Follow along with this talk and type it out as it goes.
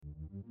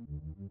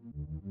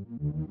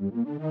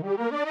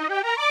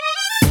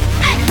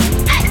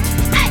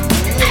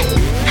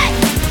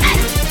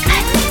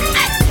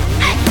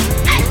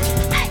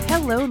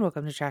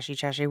to Trashy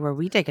Trashy, where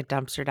we take a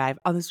dumpster dive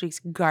on this week's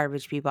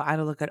garbage people and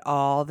a look at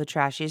all the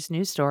trashiest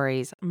news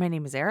stories. My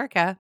name is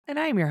Erica, and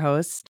I am your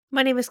host.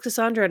 My name is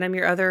Cassandra, and I'm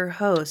your other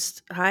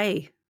host.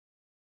 Hi.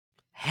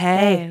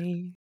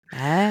 Hey.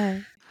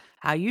 Hey.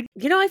 How you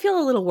I feel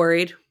a little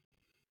worried.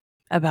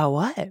 about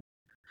what?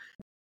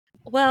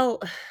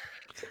 Well,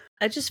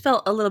 I just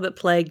felt a little bit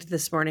plagued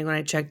this morning when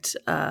I checked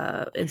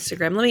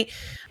Instagram.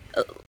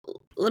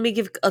 Let me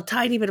give a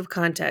tiny bit of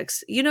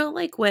context.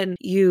 Like when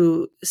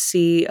you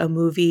see a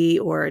movie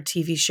or a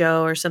TV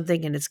show or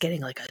something and it's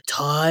getting like a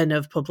ton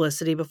of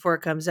publicity before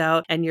it comes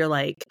out, and you're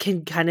like,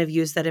 can kind of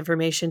use that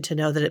information to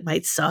know that it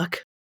might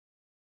suck.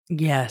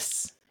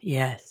 Yes.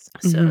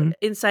 So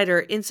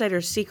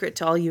insider secret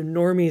to all you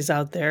normies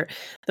out there,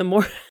 the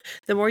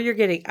more you're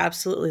getting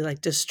absolutely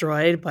like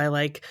destroyed by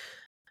like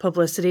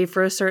publicity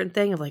for a certain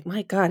thing of like,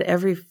 my God,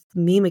 every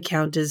meme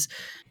account is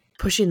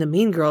pushing the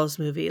Mean Girls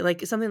movie,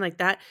 like something like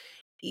that.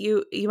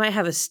 You might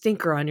have a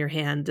stinker on your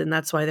hand, and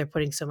that's why they're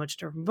putting so much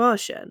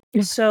promotion.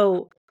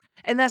 So,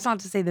 and that's not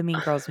to say the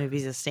Mean Girls movie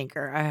is a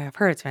stinker. I've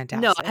heard it's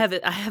fantastic. No,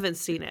 I haven't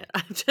seen it.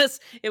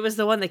 It was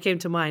the one that came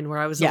to mind where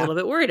I was a little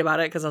bit worried about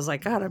it because I was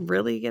like, God, I'm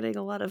really getting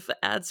a lot of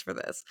ads for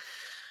this.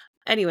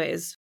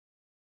 Anyways,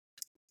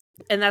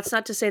 and that's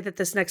not to say that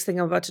this next thing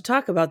I'm about to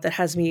talk about that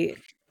has me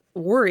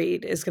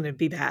worried is going to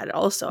be bad.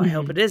 Also, I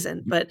hope it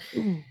isn't. But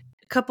a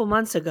couple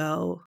months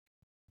ago,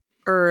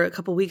 or a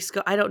couple weeks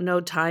ago, I don't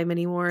know time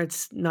anymore.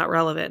 It's not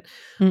relevant.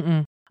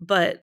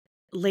 But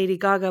Lady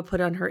Gaga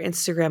put on her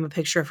Instagram a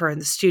picture of her in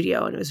the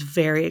studio, and it was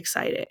very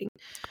exciting,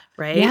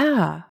 right?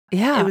 Yeah.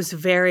 It was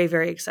very,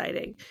 very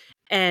exciting.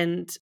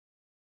 And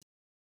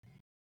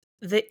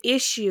the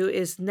issue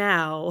is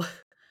now,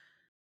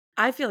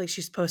 I feel like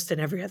she's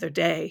posting every other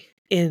day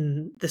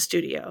in the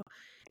studio,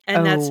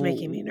 and that's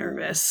making me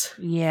nervous.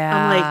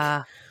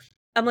 Yeah.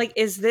 I'm like,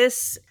 is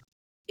this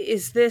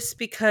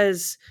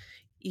because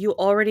you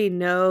already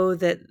know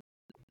that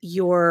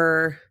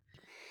your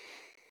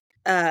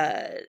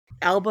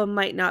album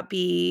might not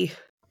be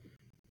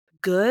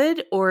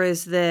good, or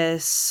is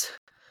this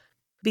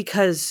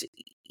because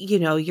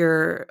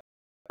you're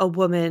a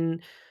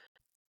woman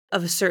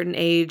of a certain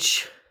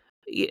age,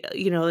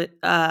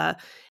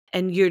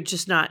 and you're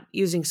just not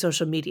using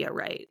social media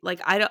right?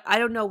 Like, I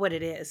don't know what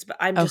it is, but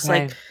I'm just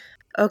like,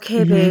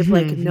 okay, babe,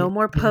 like no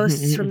more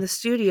posts from the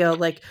studio.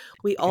 Like,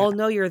 we all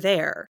know you're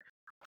there,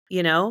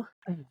 Well,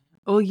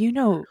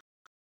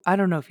 I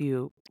don't know if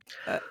you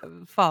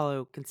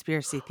follow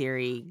conspiracy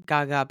theory,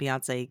 Gaga,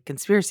 Beyonce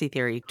conspiracy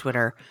theory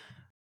Twitter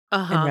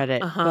and Reddit,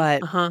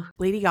 but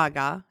Lady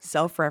Gaga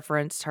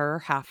self-referenced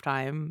her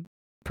halftime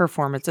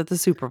performance at the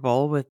Super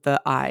Bowl with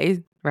the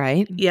eye,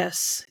 right?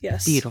 Yes.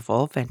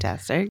 Beautiful,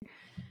 fantastic.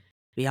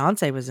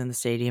 Beyonce was in the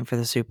stadium for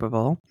the Super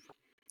Bowl.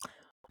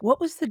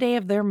 What was the day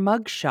of their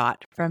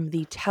mugshot from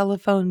the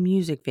Telephone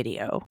music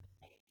video?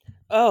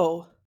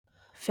 Oh,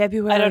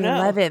 February I don't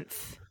know.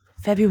 11th.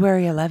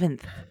 February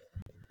 11th,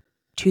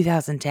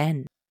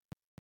 2010.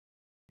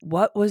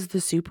 What was the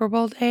Super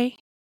Bowl day?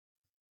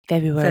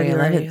 February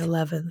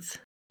 11th,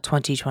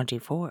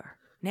 2024.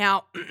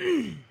 Now,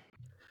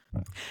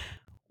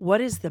 what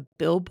is the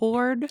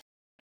billboard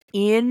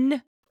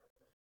in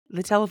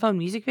the Telephone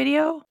music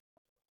video?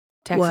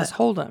 Texas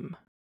Hold'em.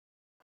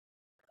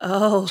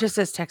 Oh. Just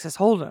says Texas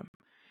Hold'em.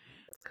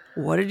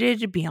 What did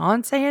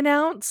Beyonce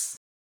announce?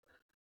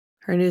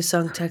 Her new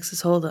song,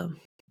 Texas Hold'em.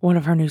 One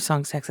of her new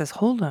songs, Texas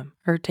Hold'em,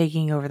 her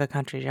taking over the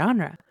country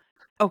genre.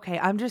 Okay,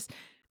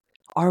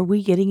 are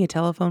we getting a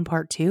Telephone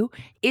part 2?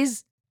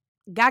 Is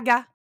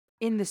Gaga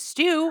in the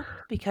stew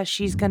because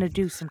she's going to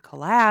do some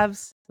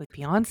collabs with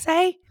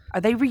Beyonce? Are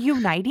they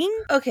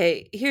reuniting?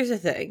 Okay, here's the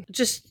thing.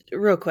 Just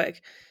real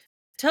quick.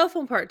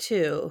 Telephone part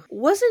 2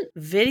 wasn't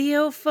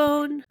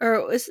Videophone,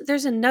 or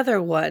there's another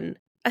one.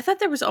 I thought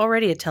there was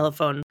already a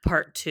Telephone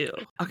part 2.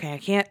 Okay, I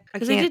can't.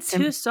 Because they did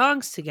 2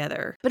 songs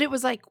together. But it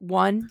was like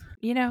one,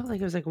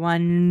 like it was like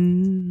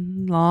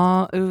one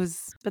long. It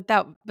was, but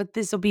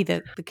this will be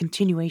the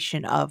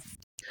continuation of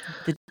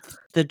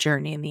the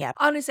journey in the app.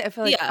 Honestly, I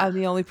feel like I'm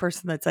the only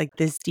person that's like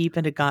this deep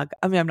into Gaga.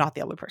 I mean, I'm not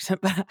the only person,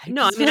 but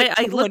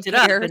I looked it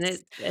up,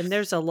 and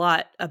there's a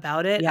lot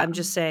about it. Yeah. I'm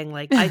just saying,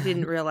 like, I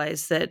didn't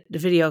realize that the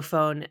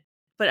Videophone,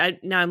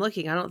 but now I'm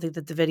looking. I don't think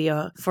that the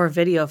video for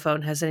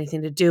Videophone has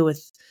anything to do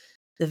with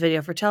the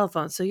video for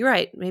Telephone. So you're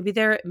right. Maybe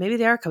they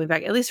are coming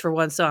back, at least for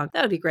one song.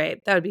 That would be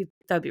great. That would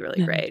be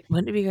really great.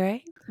 Wouldn't it be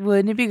great?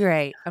 Wouldn't it be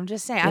great? I'm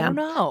just saying. I don't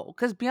know,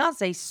 because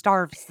Beyonce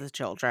starves the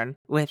children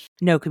with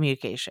no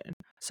communication.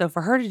 So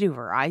for her to do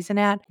Verizon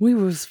ad, we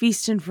was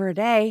feasting for a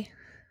day.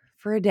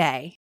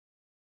 Anyway,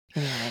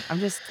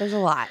 there's a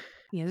lot.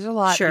 There's a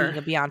lot being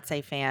a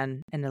Beyonce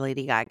fan and a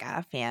Lady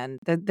Gaga fan.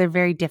 They're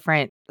very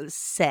different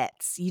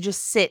sets. You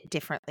just sit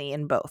differently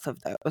in both of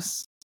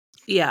those.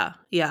 Yeah.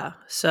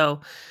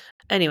 So,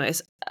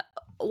 anyways,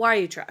 why are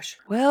you trash?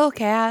 Well,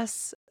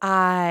 Cass,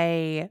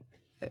 I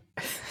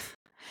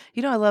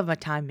love my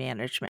time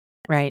management,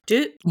 right?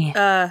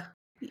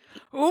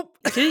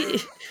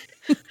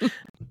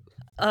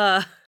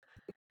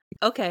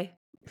 Okay.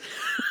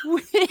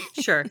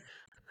 Sure.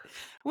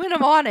 When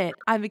I'm on it,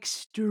 I'm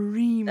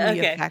extremely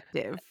Okay.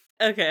 effective.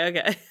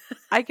 Okay.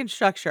 I can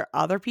structure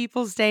other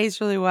people's days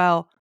really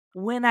well.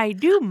 When I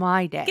do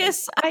my day,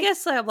 I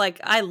guess I'm like,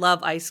 I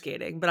love ice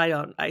skating, but I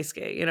don't ice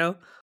skate, you know?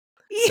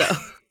 So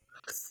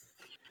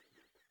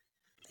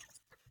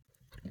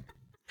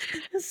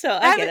so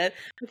I get it.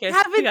 Okay.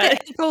 haven't Got the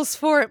it. ankles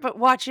for it, but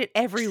watch it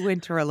every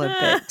Winter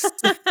Olympics.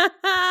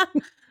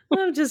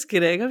 I'm just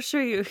kidding. I'm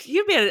sure you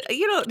made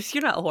it.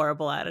 You're not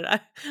horrible at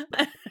it.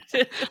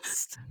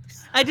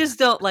 I just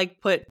don't like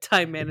put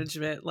time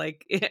management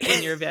like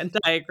in your Venn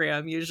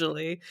diagram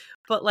usually,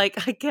 but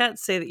like I can't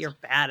say that you're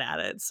bad at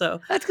it. So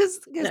That's because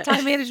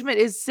time management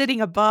is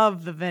sitting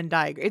above the Venn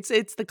diagram.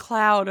 It's the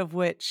cloud of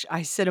which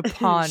I sit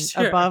upon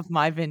sure, above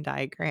my Venn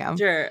diagram.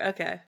 sure,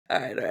 okay, all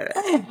right.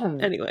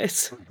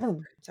 Anyways,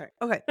 Sorry.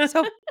 Okay,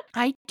 so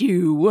I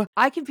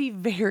can be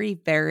very,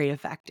 very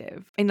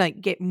effective and like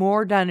get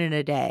more done in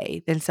a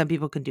day than some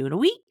people can do in a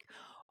week,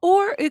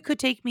 or it could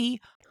take me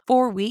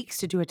 4 weeks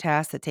to do a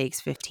task that takes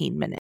 15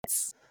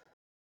 minutes.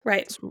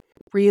 right. It's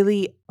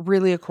really,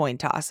 really a coin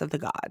toss of the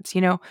gods,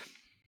 you know?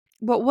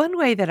 But one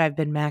way that I've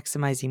been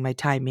maximizing my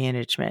time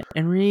management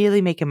and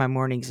really making my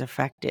mornings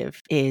effective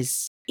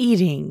is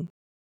eating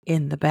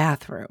in the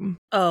bathroom.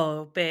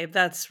 Oh, babe,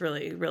 that's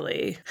really,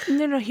 really.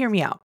 No, hear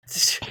me out.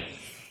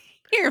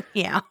 Hear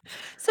me out.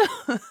 So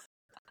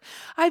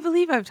I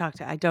believe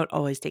I don't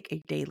always take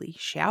a daily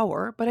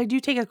shower, but I do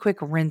take a quick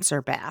rinse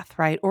or bath,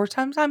 right? Or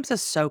sometimes a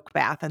soak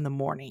bath in the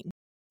morning.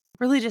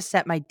 Really just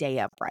set my day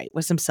up right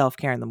with some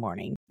self-care in the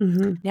morning.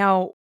 Mm-hmm.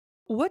 Now,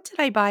 what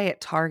did I buy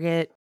at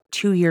Target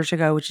 2 years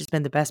ago, which has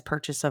been the best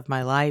purchase of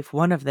my life?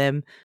 One of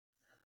them,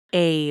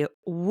 a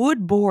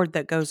wood board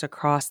that goes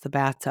across the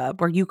bathtub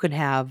where you can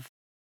have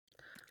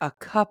a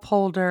cup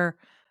holder,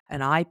 an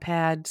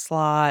iPad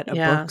slot, a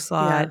book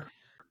slot,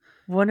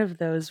 one of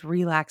those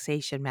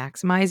relaxation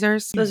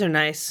maximizers. Those are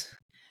nice.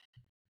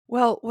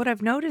 Well, what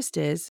I've noticed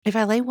is if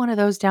I lay one of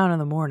those down in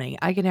the morning,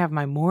 I can have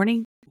my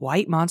morning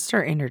White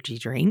Monster energy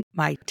drink,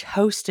 my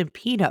toast and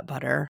peanut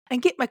butter,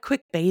 and get my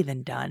quick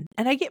bathing done.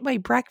 And I get my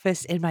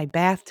breakfast in my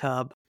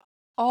bathtub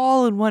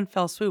all in one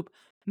fell swoop,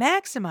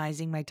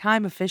 maximizing my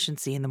time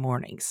efficiency in the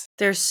mornings.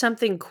 There's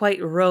something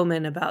quite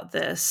Roman about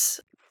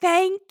this.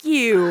 Thank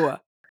you.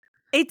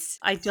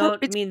 I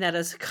don't mean that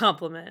as a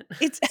compliment.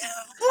 It's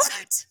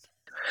what?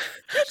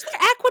 The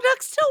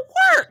aqueducts still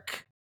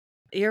work.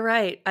 You're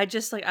right. I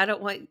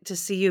don't want to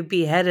see you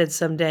beheaded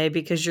someday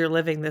because you're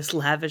living this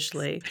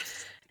lavishly,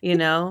 you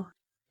know?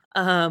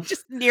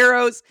 Just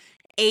Nero's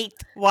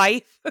 8th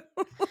wife.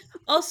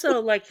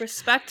 Also, like,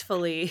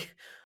 respectfully,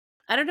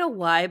 I don't know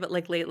why, but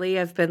like lately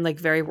I've been like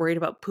very worried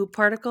about poop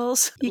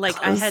particles. Like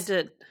I had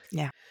to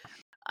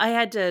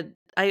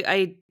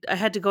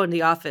go in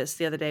the office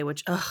the other day,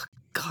 which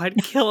God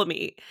kill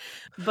me.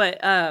 But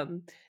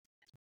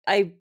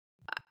I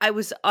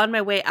was on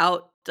my way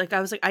out. Like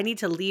I was like, I need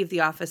to leave the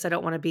office. I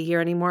don't want to be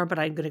here anymore, but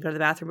I'm going to go to the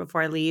bathroom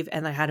before I leave.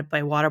 And I had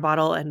my water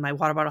bottle, and my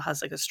water bottle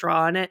has like a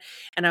straw in it.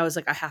 And I was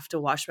like, I have to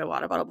wash my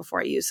water bottle before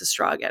I use the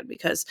straw again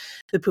because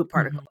the poop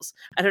particles.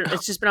 I don't know.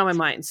 It's just been on my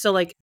mind. So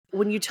like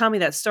when you tell me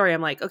that story,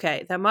 I'm like,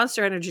 okay, that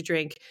Monster energy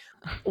drink,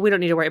 we don't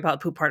need to worry about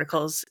poop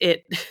particles.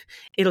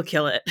 It'll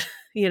kill it,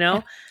 you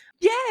know?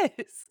 Yes.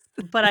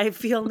 But I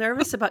feel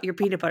nervous about your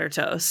peanut butter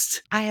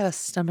toast. I have a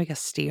stomach of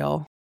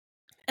steel.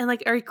 And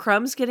like, are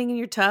crumbs getting in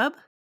your tub?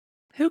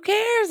 Who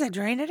cares? I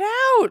drain it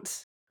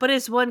out. But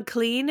is one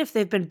clean if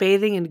they've been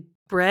bathing in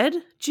bread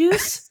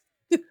juice?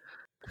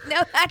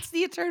 Now that's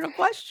the eternal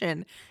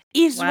question.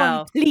 Is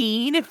one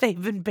clean if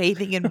they've been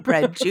bathing in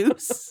bread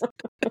juice?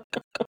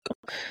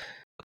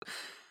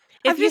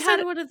 If you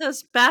had one of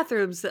those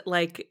bathrooms that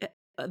like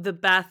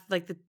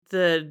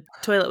the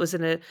toilet was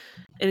in an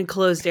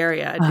enclosed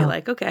area, I'd be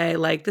like, okay,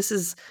 like this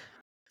is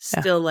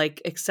still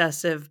like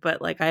excessive,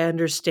 but like I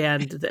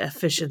understand the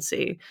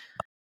efficiency.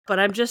 But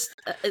I'm just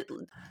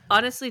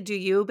honestly, do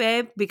you,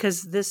 babe?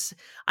 Because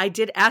I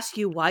did ask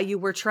you why you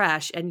were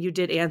trash, and you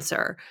did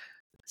answer.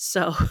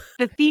 So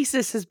the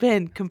thesis has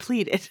been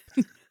completed.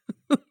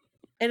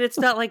 And it's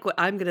not like what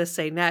I'm going to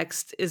say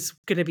next is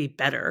going to be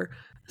better.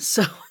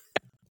 So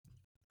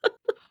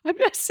I'm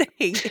just saying,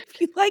 if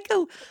you like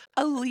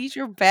a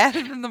leisure bath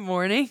in the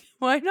morning,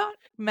 why not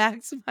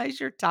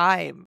maximize your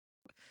time?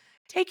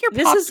 Take your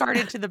Pop-Tart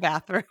into the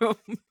bathroom.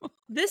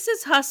 This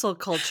is hustle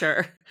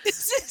culture.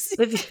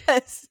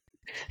 Yes.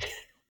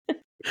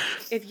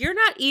 If you're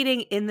not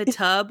eating in the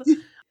tub,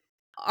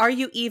 are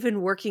you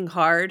even working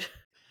hard?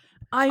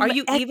 Are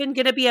you even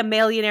going to be a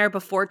millionaire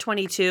before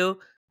 22?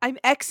 I'm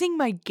Xing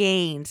my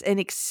gains and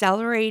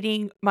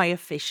accelerating my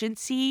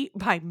efficiency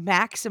by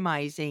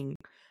maximizing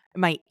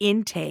my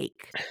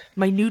intake,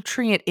 my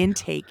nutrient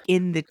intake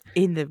in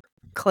the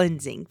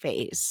cleansing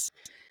phase.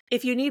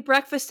 If you need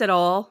breakfast at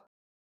all,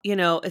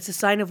 it's a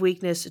sign of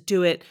weakness.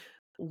 Do it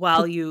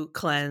while you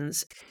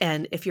cleanse.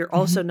 And if you're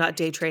also not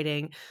day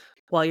trading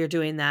while you're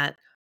doing that,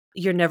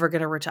 you're never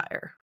going to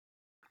retire.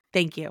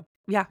 Thank you.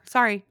 Yeah.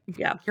 Sorry.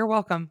 Yeah. You're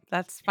welcome.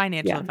 That's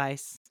financial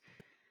advice.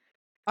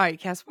 All right,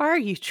 Cass, why are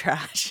you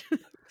trash?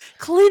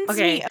 Cleanse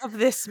me of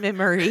this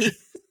memory.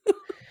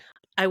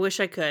 I wish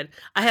I could.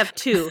 I have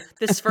 2.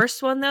 This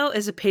first one, though,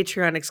 is a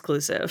Patreon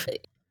exclusive.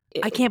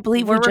 I can't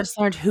believe we just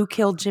learned who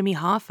killed Jimmy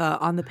Hoffa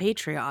on the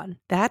Patreon.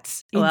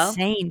 That's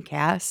insane,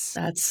 Cass.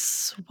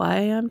 That's why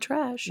I'm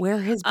trash. Where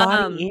his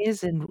body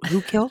is and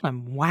who killed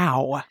him.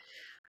 Wow.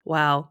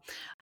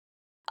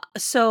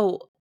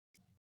 So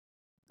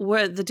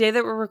the day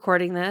that we're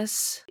recording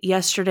this,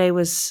 yesterday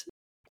was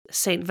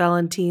St.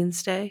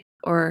 Valentine's Day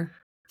or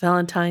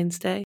Valentine's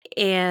Day.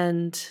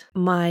 And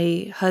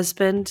my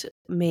husband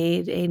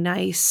made a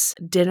nice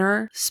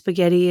dinner,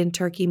 spaghetti and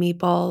turkey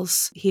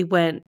meatballs. He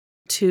went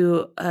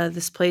to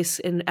this place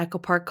in Echo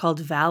Park called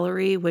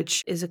Valerie,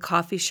 which is a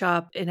coffee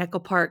shop in Echo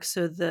Park.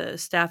 So the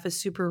staff is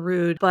super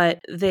rude, but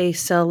they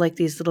sell like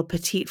these little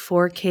petite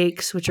four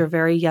cakes, which are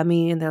very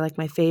yummy. And they're like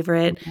my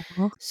favorite.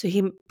 Mm-hmm. So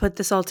he put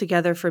this all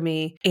together for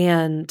me.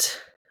 And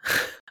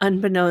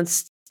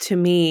unbeknownst to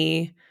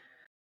me,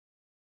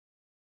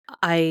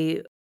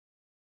 I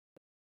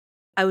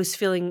was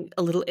feeling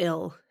a little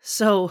ill.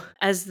 So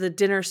as the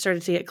dinner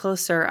started to get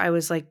closer, I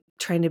was like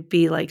trying to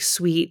be like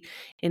sweet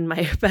in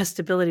my best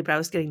ability, but I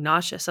was getting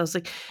nauseous. I was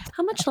like,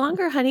 how much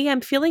longer, honey?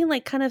 I'm feeling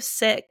like kind of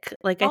sick.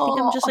 Like, I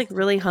think I'm just like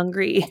really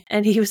hungry.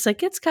 And he was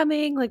like, it's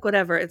coming, like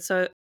whatever. And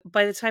so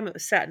by the time it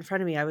was sat in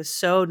front of me, I was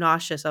so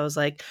nauseous. I was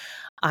like,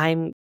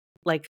 I'm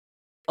like,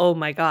 oh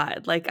my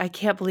God, like, I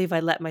can't believe I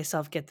let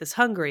myself get this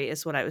hungry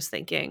is what I was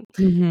thinking.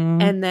 Mm-hmm.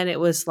 And then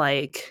it was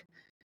like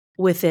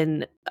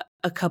within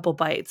a couple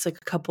bites, like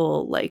a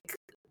couple like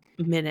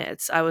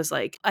minutes, I was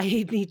like, I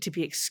need to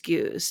be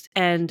excused.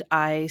 And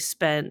I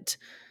spent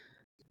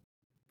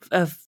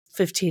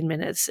 15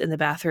 minutes in the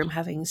bathroom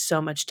having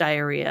so much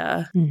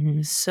diarrhea.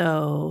 Mm-hmm.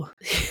 So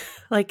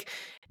like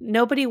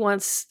nobody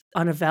wants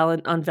on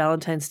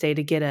Valentine's Day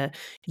to get a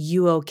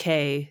 "you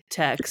okay"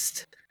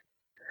 text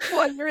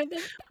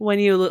when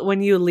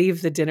you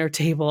leave the dinner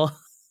table.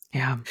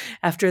 Yeah.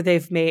 After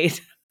they've made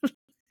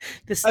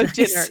this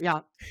dinner. Yeah.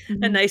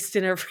 Mm-hmm. A nice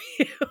dinner for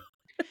you.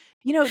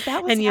 You know,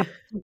 that was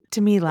happening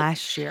to me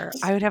last year.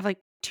 I would have like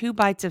 2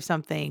 bites of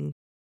something,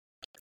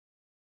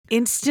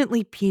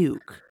 instantly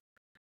puke,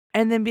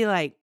 and then be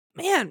like,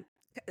 man,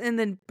 and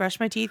then brush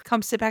my teeth,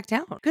 come sit back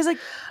down. Because like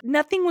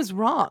nothing was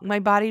wrong. My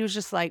body was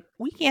just like,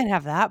 we can't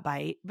have that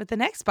bite, but the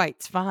next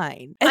bite's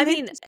fine. And I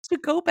mean, to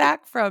go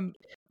back from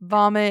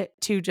vomit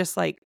to just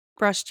like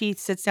brush teeth,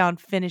 sits down,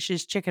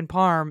 finishes chicken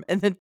parm,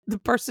 and then the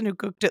person who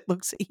cooked it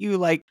looks at you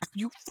like, are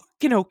you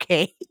fucking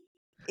okay?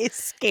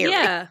 It's scary.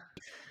 Yeah.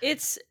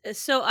 It's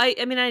so I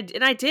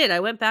did.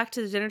 I went back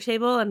to the dinner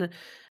table and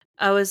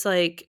I was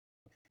like,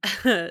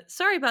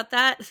 sorry about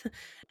that.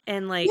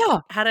 And like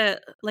had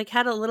a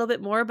little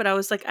bit more, but I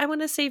was like, I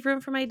want to save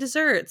room for my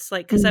desserts.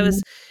 Like, cause I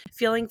was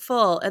feeling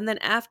full. And then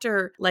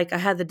after like I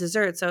had the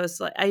desserts, I was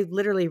like, I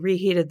literally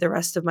reheated the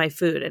rest of my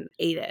food and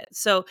ate it.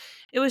 So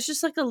it was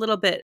just like a little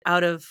bit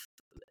out of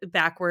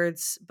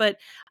backwards, but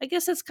I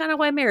guess that's kind of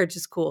why marriage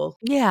is cool.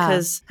 Yeah.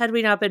 Cause had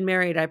we not been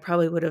married, I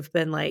probably would have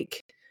been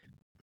like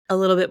a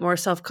little bit more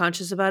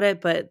self-conscious about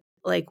it, but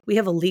like we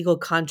have a legal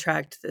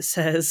contract that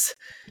says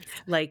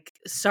like,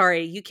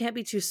 sorry, you can't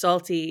be too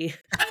salty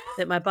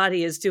that my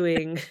body is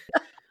doing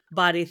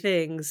body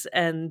things.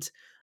 And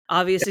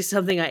obviously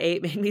something I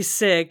ate made me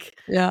sick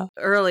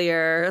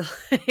earlier,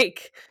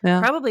 like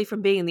probably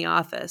from being in the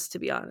office, to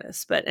be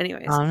honest. But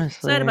anyways,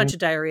 honestly. So I had a bunch of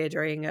diarrhea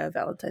during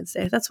Valentine's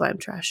Day. That's why I'm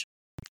trash.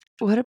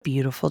 What a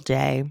beautiful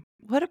day.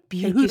 What a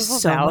beautiful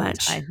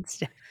Valentine's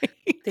Day.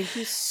 Thank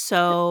you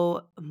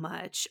so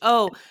much.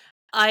 Oh,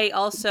 I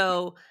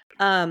also,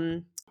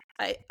 I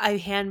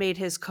handmade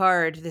his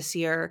card this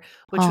year,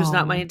 which was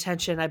not my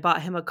intention. I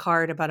bought him a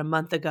card about a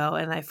month ago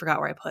and I forgot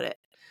where I put it.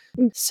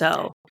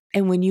 So.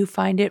 And when you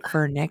find it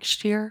for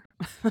next year.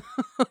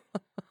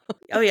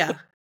 Oh yeah.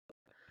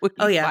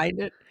 Find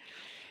it.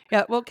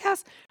 Yeah. Well,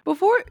 Cass,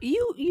 before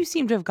you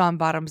seem to have gone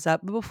bottoms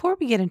up, but before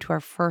we get into our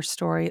first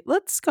story,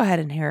 let's go ahead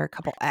and hear a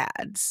couple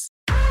ads.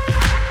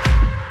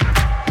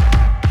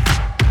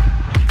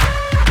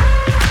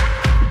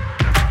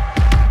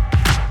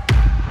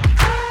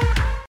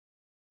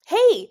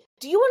 Hey,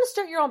 do you want to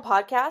start your own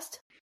podcast?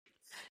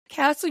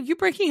 Cass, are you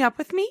breaking up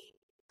with me?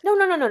 No,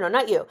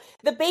 not you.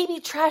 The baby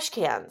trash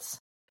cans.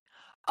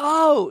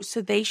 Oh,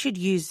 so they should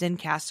use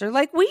Zencastr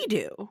like we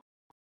do.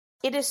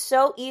 It is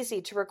so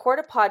easy to record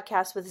a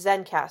podcast with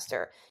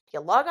Zencastr.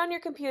 You log on your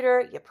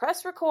computer, you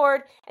press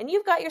record, and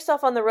you've got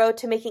yourself on the road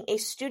to making a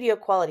studio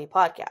quality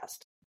podcast.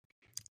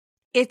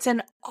 It's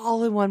an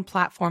all-in-one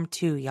platform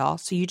too, y'all.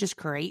 So you just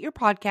create your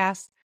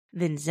podcast,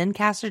 then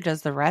Zencastr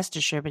does the rest,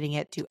 distributing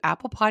it to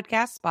Apple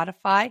Podcasts,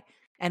 Spotify,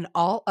 and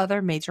all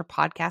other major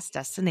podcast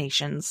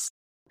destinations.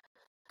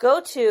 Go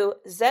to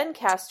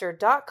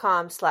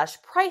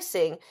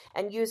zencastr.com/pricing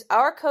and use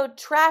our code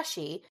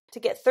TRASHY to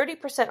get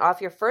 30%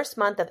 off your first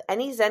month of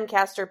any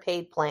Zencastr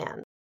paid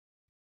plan.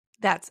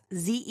 That's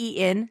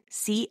Zencastr.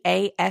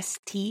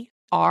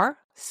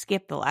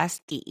 Skip the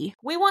last E.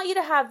 We want you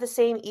to have the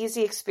same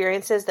easy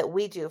experiences that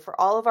we do for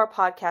all of our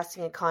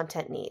podcasting and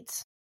content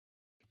needs.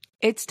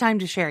 It's time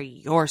to share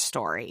your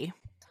story.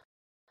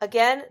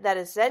 Again, that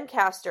is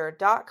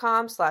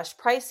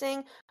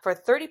zencastr.com/pricing for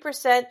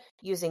 30%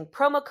 using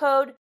promo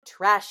code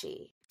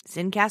TRASHY.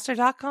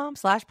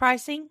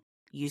 Zencastr.com/pricing.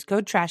 Use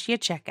code TRASHY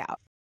at checkout.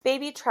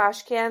 Baby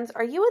trash cans,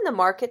 are you in the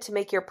market to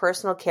make your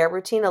personal care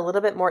routine a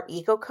little bit more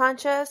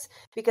eco-conscious?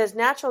 Because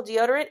natural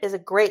deodorant is a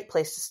great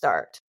place to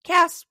start.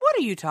 Cass, what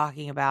are you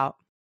talking about?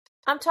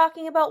 I'm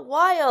talking about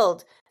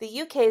Wild,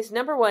 the UK's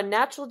 #1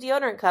 natural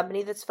deodorant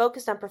company that's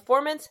focused on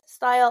performance,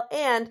 style,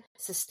 and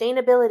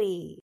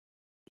sustainability.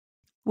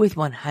 With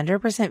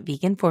 100%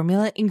 vegan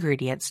formula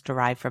ingredients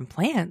derived from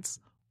plants,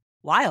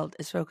 Wild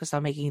is focused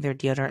on making their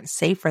deodorant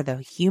safe for the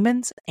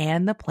humans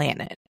and the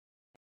planet.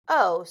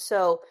 Oh,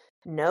 so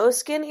no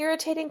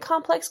skin-irritating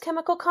complex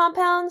chemical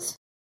compounds?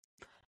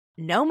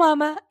 No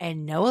mama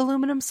and no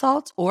aluminum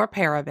salts or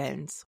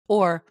parabens.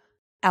 Or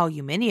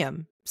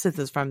aluminium, since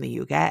it's from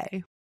the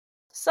UK.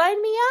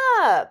 Sign me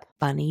up!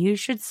 Funny you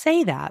should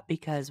say that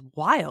because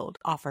Wild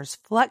offers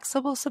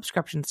flexible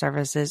subscription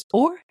services,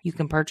 or you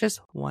can purchase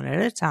one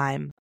at a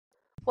time.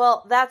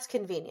 Well, that's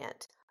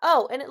convenient.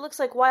 Oh, and it looks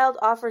like Wild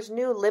offers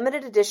new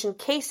limited edition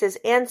cases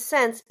and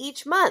scents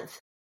each month.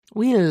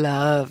 We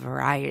love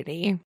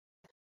variety.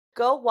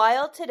 Go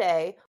Wild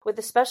today with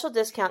a special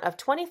discount of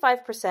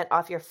 25%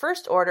 off your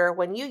first order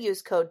when you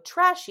use code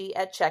TRASHY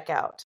at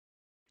checkout.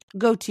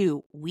 Go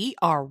to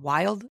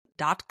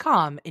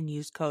wearewild.com and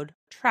use code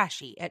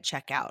TRASHY at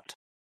checkout.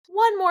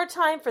 One more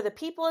time for the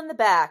people in the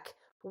back.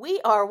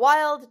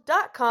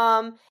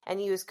 wearewild.com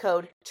and use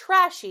code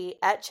TRASHY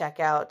at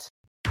checkout.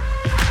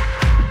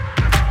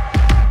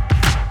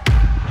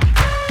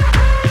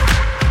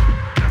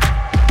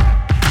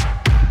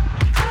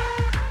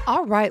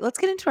 All right, let's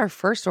get into our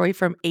first story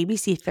from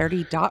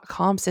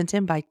ABC30.com, sent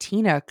in by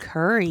Tina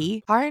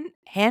Curry.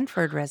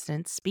 Hanford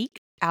residents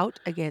speak out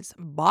against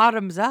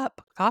Bottoms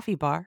Up Coffee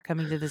Bar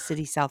coming to the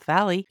city's South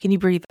Valley. Can you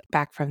breathe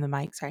back from the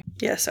mic? Sorry.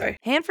 Yeah, sorry.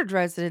 Hanford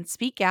residents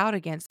speak out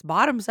against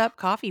Bottoms Up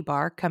Coffee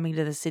Bar coming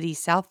to the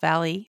city's South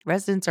Valley.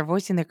 Residents are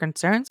voicing their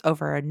concerns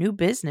over a new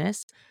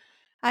business.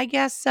 I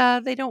guess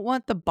they don't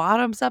want the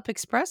Bottoms Up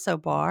Espresso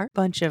Bar.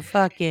 Bunch of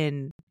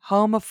fucking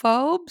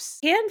homophobes.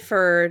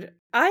 Hanford.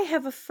 I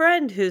have a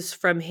friend who's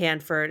from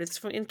Hanford.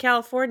 It's in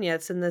California.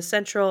 It's in the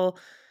Central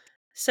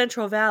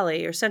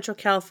Valley or Central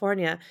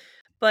California.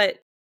 But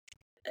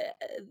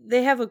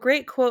they have a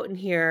great quote in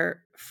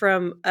here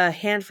from a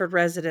Hanford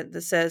resident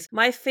that says,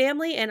 "My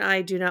family and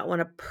I do not want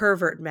a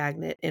pervert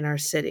magnet in our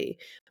city,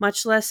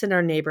 much less in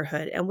our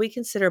neighborhood, and we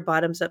consider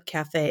Bottoms Up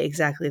Cafe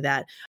exactly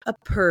that, a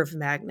perv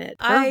magnet."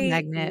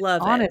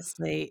 Love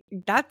honestly,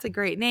 it. That's a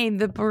great name.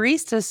 The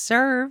baristas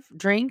serve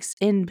drinks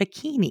in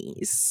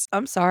bikinis.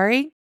 I'm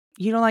sorry.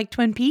 You don't like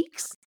Twin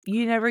Peaks?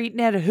 You never eaten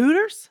at a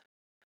Hooters?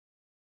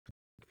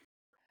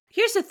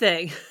 Here's the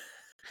thing.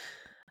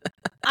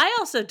 I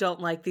also don't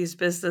like these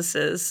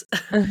businesses.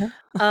 But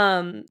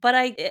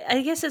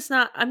I guess it's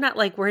not, I'm not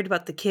like worried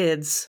about the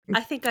kids. I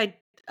think I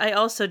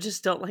also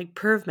just don't like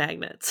perv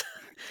magnets.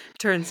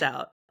 Turns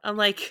out. I'm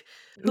like,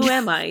 who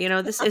am I? You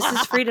know, this is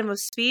this freedom of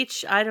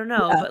speech? I don't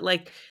know. Yeah. But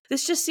like,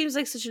 this just seems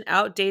like such an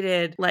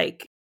outdated,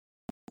 like,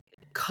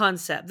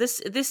 concept.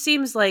 This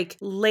seems like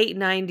late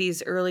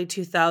 90s, early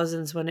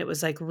 2000s when it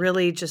was like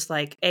really just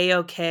like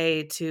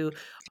A-okay to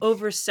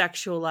over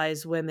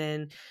sexualize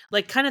women,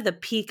 like kind of the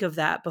peak of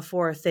that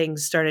before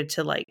things started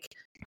to like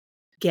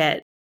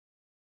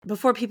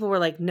before people were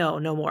like, no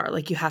more,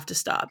 like you have to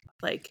stop,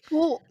 like,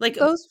 well, like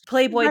those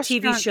Playboy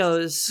TV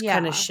shows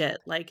kind of shit,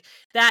 like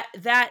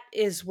that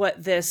is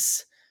what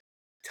this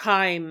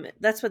time,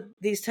 that's what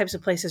these types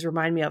of places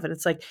remind me of. And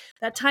it's like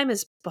that time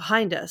is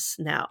behind us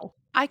now.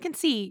 I can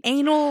see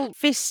anal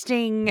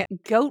fisting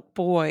goat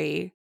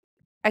boy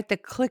at the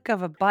click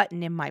of a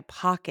button in my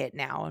pocket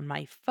now on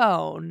my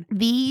phone.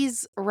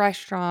 These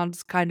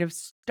restaurants kind of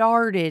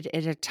started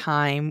at a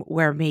time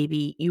where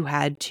maybe you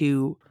had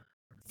to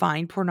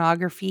find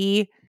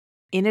pornography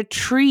in a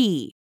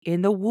tree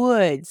in the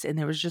woods, and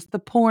there was just the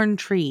porn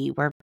tree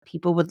where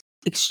people would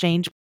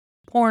exchange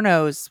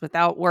pornos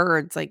without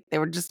words. Like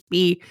there would just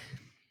be,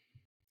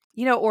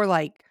 you know, or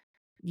like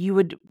you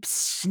would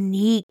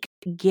sneak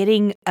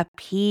getting a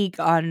peek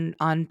on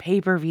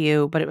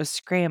pay-per-view, but it was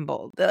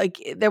scrambled. Like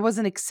there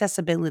wasn't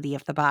accessibility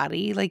of the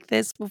body like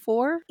this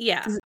before.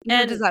 Yeah.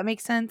 Does that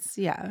make sense?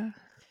 Yeah.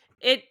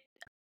 It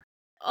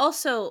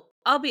also,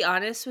 I'll be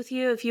honest with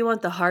you, if you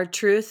want the hard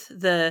truth,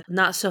 the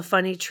not so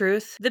funny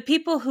truth, the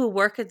people who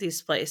work at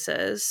these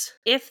places,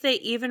 if they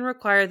even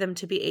require them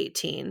to be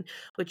 18,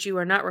 which you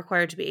are not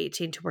required to be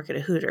 18 to work at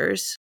a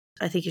Hooters,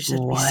 I think you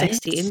should be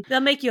 16,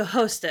 they'll make you a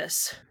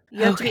hostess.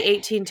 You have to be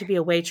 18 to be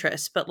a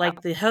waitress, but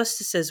like the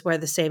hostesses wear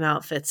the same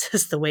outfits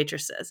as the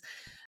waitresses.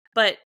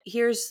 But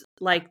here's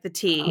like the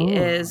tea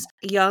is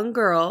young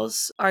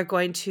girls are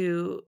going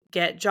to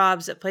get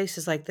jobs at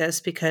places like this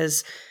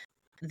because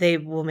they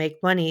will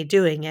make money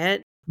doing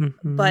it.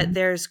 Mm-hmm. But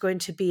there's going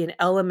to be an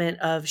element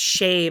of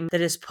shame that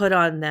is put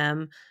on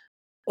them,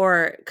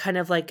 or kind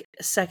of like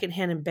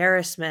secondhand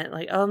embarrassment.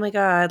 Like, oh my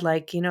God,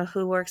 like, you know,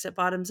 who works at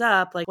Bottoms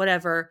Up? Like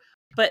whatever.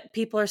 but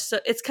people are so,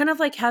 it's kind of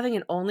like having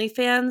an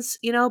OnlyFans,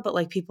 you know, but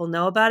like people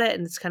know about it.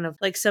 And it's kind of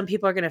like some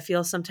people are going to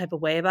feel some type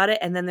of way about it.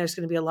 And then there's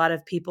going to be a lot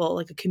of people,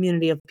 like a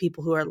community of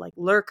people who are like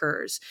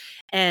lurkers.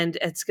 And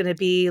it's going to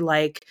be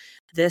like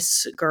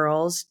this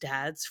girl's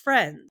dad's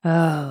friend.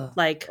 Oh.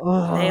 Like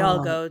they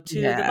all go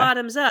to the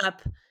Bottoms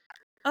Up.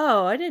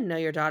 Oh, I didn't know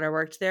your daughter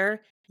worked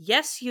there.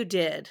 Yes, you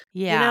did.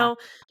 Yeah. You know?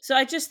 So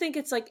I just think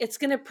it's like, it's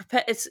going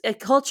to, it's a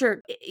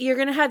culture. You're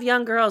going to have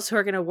young girls who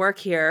are going to work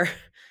here.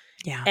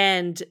 Yeah.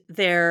 And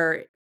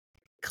their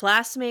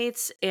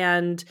classmates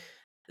and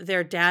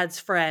their dad's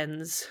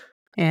friends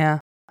are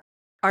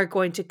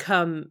going to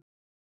come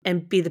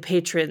and be the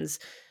patrons.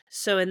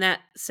 So in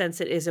that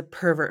sense, it is a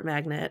pervert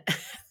magnet.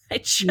 I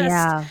just,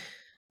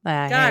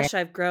 gosh,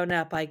 I've grown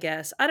up, I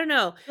guess. I don't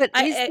know. But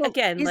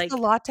is the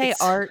latte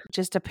art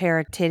just a pair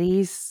of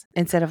titties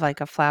instead of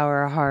like a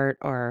flower or heart,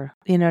 or,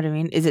 you know what I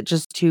mean? Is it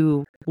just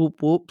two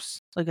whoop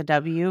whoops, like a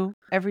W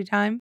every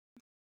time?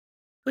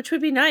 Which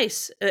would be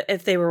nice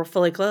if they were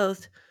fully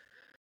clothed.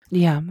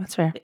 Yeah, that's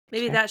fair.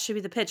 Maybe that should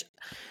be the pitch.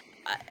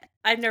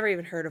 I've never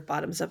even heard of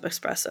Bottoms Up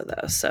Espresso,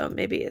 though. So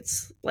maybe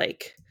it's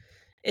like,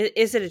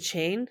 is it a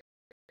chain?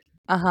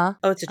 Uh-huh.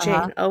 Oh, it's a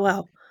chain. Oh,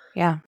 wow.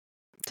 Yeah,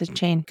 it's a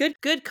chain.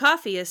 Good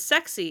coffee is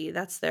sexy.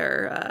 That's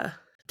their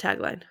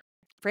tagline.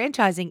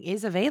 Franchising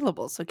is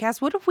available. So, Cass,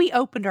 what if we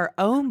opened our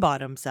own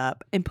Bottoms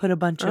Up and put a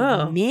bunch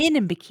of men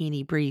in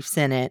bikini briefs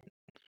in it?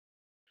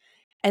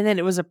 And then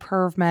it was a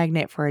perv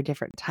magnet for a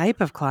different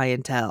type of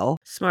clientele.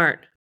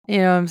 Smart. You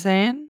know what I'm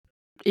saying?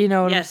 You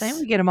know what I'm saying?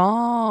 We get them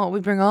all. We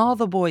bring all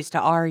the boys to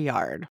our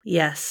yard.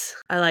 Yes.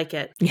 I like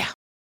it. Yeah.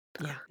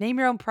 Yeah. Name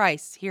your own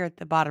price here at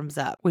the Bottoms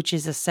Up, which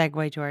is a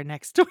segue to our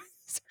next story.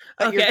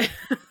 Okay.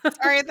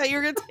 Sorry, I thought you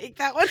were going to take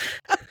that one.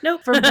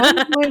 Nope. From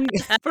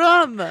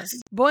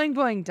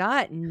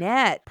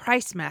boingboing.net,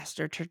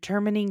 PriceMaster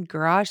determining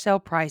garage sale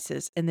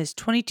prices. And this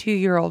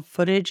 22-year-old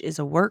footage is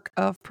a work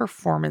of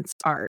performance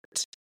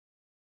art.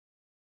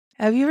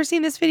 Have you ever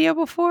seen this video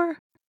before?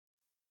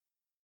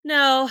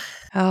 No.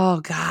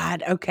 Oh,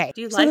 God. Okay.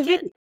 Do you like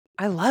it?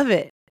 I love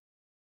it.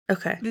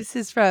 Okay. This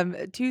is from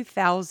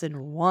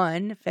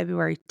 2001,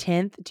 February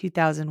 10th,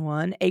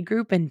 2001. A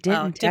group in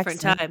Denton,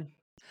 Texas. Different time.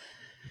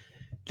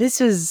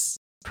 This is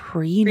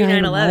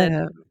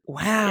pre-9/11.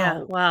 Wow.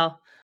 Yeah, wow.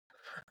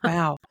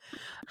 Wow.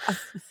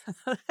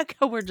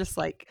 We're just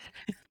like,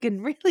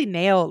 can really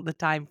nail the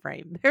time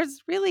frame.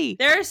 There's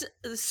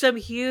some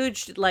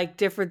huge like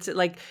difference.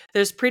 Like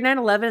there's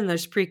pre-9/11 and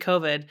there's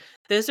pre-COVID.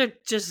 Those are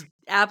just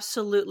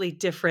absolutely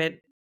different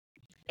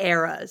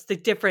eras, the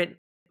different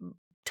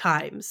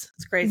times.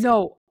 It's crazy.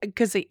 No,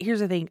 because here's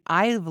the thing.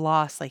 I've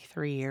lost like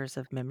 3 years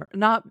of memory,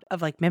 not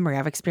of like memory.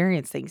 I've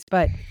experienced things,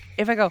 but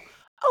if I go,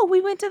 oh,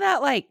 we went to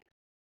that like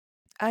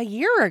a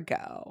year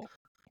ago,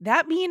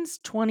 that means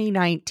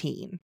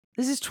 2019.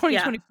 This is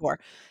 2024.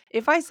 Yeah.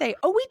 If I say,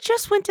 oh, we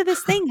just went to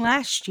this thing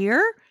last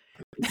year,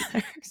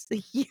 there's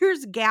a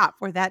year's gap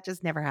where that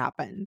just never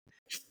happened.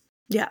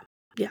 Yeah.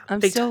 Yeah.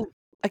 I'm still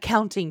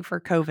accounting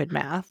for COVID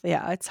math.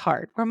 Yeah, it's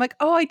hard. Where I'm like,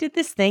 oh, I did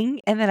this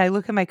thing. And then I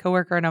look at my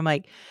coworker and I'm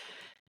like,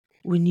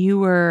 when you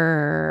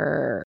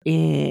were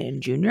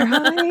in junior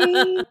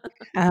high?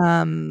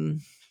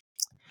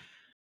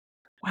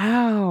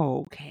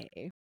 Wow.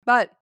 Okay.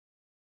 But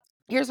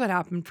here's what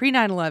happened.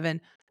 Pre-9/11,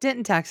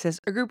 Denton, Texas,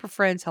 a group of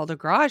friends held a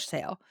garage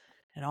sale,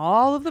 and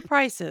all of the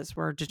prices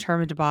were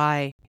determined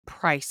by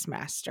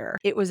PriceMaster.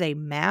 It was a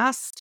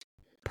masked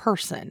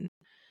person.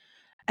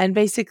 And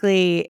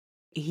basically,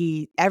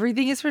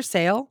 everything is for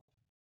sale.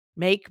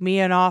 Make me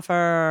an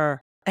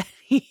offer.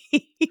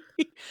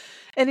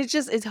 And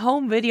it's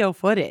home video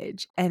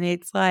footage. And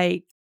it's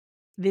like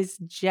this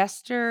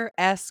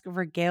jester-esque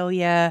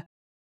regalia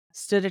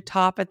stood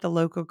atop at the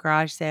local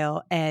garage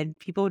sale, and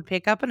people would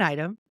pick up an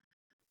item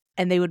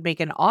and they would make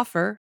an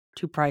offer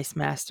to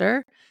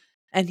PriceMaster,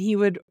 and he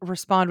would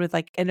respond with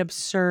like an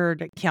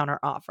absurd counter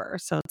offer.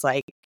 So it's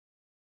like,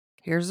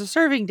 here's a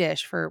serving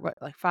dish for what,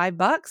 like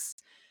 $5?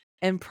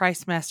 And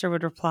PriceMaster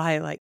would reply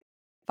like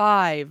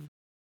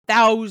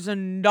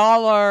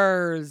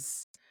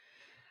 $5,000.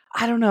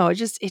 I don't know. It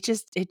just,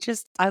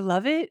 I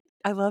love it.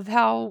 I love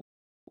how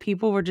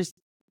people were just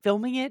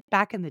filming it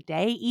back in the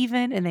day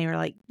even, and they were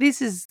like,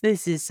 this is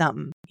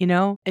something, you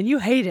know? And you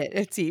hate it,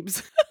 it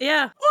seems.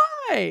 Yeah.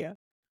 Why?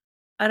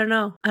 I don't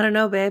know,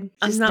 babe.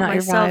 I'm not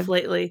myself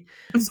lately,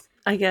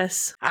 I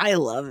guess. I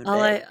love it.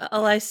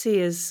 All I see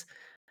is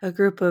a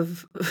group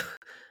of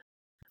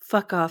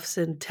fuck-offs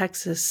in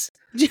Texas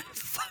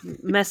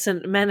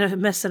messing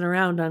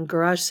around on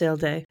garage sale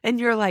day. And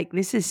you're like,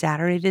 this is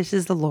Saturday, this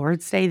is the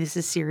Lord's Day, this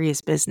is serious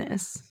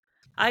business.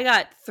 I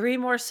got 3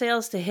 more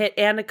sales to hit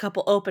and a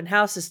couple open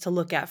houses to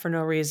look at for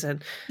no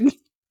reason.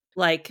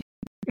 Like,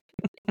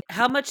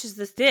 how much is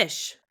this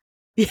dish?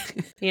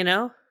 You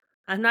know?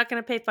 I'm not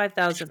going to pay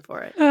 $5,000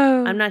 for it.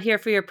 I'm not here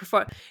for your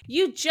performance.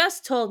 You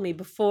just told me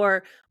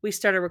before we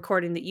started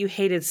recording that you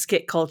hated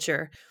skit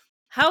culture.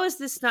 How is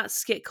this not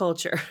skit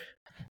culture?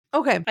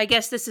 Okay. I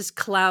guess this is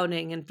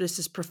clowning and this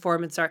is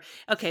performance art.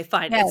 Okay,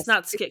 fine. Yes, it's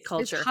not skit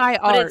culture. It's high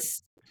art.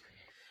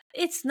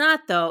 It's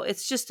not though.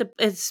 It's just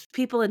it's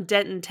people in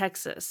Denton,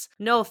 Texas.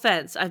 No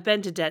offense. I've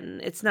been to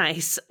Denton. It's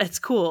nice. It's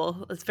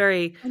cool. It's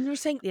very, And you're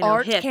saying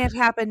art hip. can't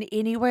happen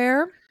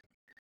anywhere?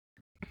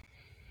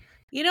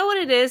 You know what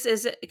it is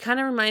it kind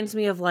of reminds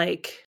me of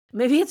like,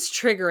 maybe it's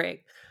triggering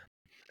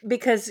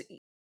because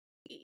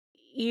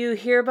you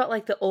hear about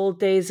like the old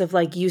days of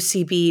like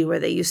UCB where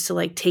they used to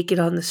like take it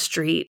on the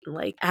street,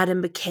 like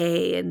Adam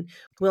McKay and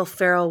Will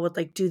Ferrell would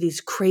like do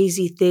these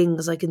crazy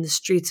things like in the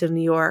streets of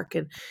New York,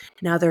 and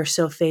now they're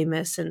so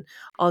famous and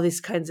all these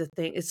kinds of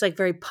things. It's like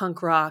very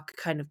punk rock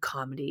kind of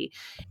comedy,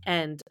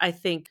 and I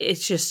think it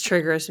just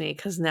triggers me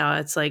because now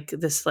it's like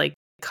this like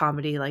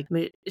comedy like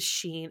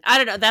machine. I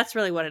don't know. That's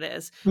really what it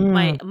is.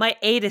 My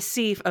A to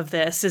C of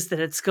this is that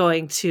it's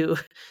going to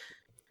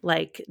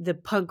like the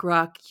punk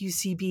rock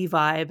UCB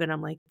vibe, and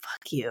I'm like,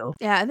 fuck you.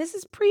 Yeah, and this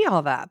is pre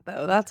all that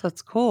though. That's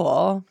what's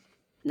cool.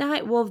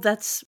 Well,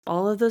 that's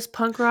all of those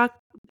punk rock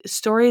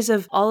stories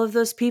of all of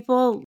those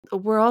people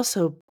were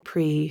also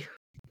pre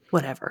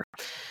whatever.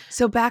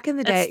 So back in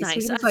the day, that's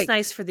nice. That's like,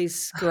 nice for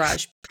these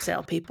garage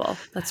sale people.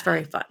 That's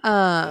very fun.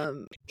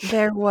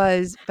 There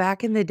was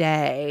back in the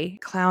day,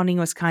 clowning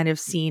was kind of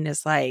seen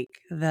as like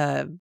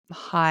the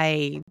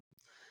high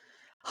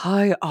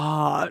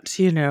art,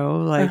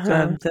 like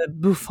the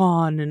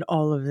Buffon and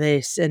all of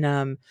this.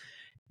 And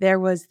there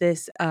was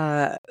this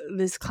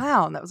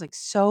clown that was like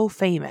so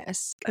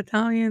famous,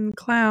 Italian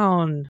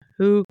clown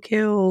who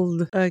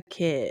killed a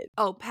kid.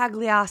 Oh,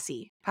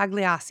 Pagliacci.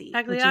 Pagliacci.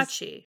 The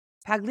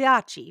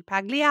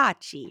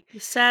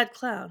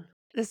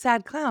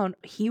sad clown.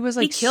 He was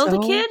like, he killed a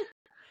kid?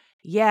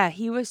 Yeah,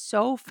 he was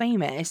so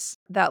famous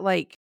that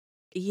like,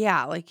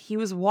 yeah, like he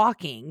was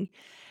walking.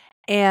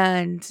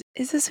 And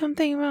is this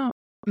something about?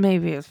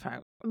 Maybe it's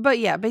fine. But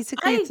yeah,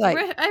 basically it's like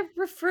I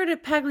refer to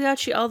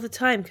Pagliacci all the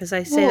time because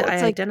I say that I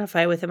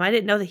identify with him. I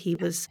didn't know that he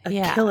was a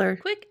killer.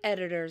 Quick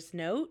editor's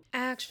note.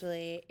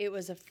 Actually, it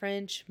was a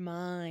French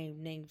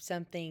mime named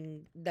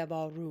something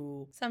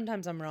Dabarou.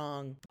 Sometimes I'm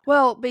wrong.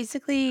 Well,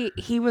 basically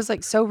he was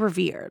like so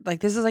revered.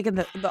 Like this is like in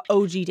the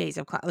OG days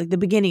of clown, like the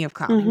beginning of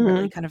clowning,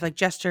 really kind of like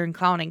gesture and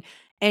clowning.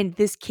 And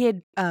this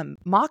kid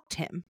mocked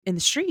him in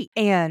the street,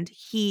 and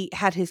he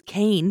had his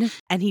cane,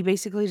 and he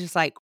basically just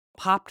like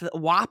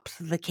whopped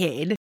the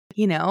kid,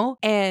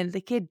 and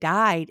the kid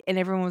died, and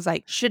everyone was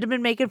like, should have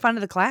been making fun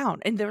of the clown,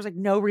 and there was like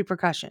no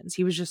repercussions.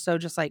 He was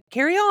just like,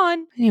 carry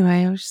on.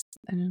 Anyway,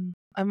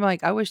 I'm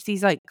like, I wish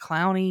these like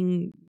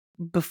clowning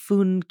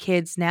buffoon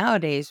kids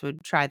nowadays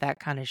would try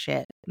that kind of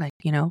shit. Like,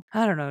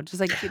 I don't know,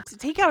 just like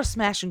take out a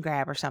smash and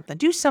grab or something.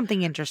 Do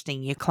something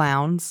interesting, you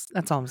clowns.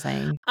 That's all I'm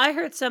saying. I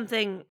heard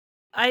something.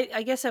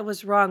 I guess I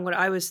was wrong what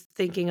I was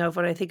thinking of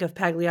when I think of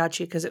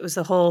Pagliacci, because it was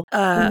the whole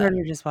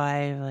Murdered his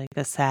wife, like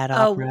the sad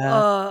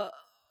opera.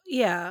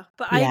 Yeah,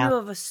 but I knew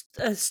of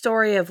a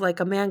story of like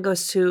a man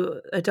goes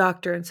to a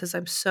doctor and says,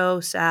 I'm so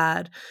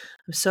sad,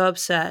 I'm so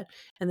upset,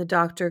 and the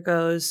doctor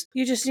goes,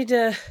 you just need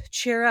to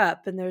cheer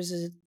up, and there's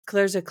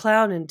a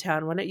clown in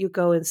town, why don't you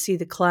go and see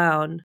the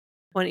clown,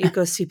 why don't you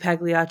go see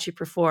Pagliacci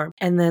perform?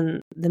 And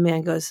then the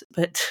man goes,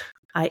 but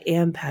I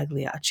am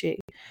Pagliacci.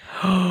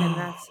 And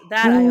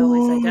that I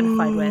always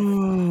identified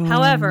with.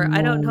 However,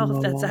 I don't know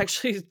if that's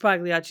actually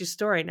Pagliacci's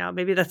story now.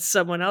 Maybe that's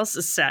someone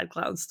else's sad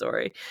clown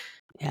story.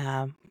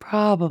 Yeah,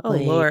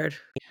 probably.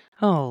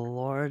 Oh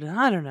Lord.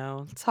 I don't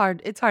know. It's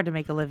hard to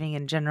make a living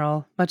in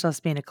general, much less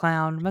being a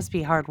clown. Must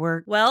be hard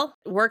work. Well,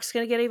 work's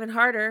going to get even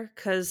harder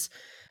because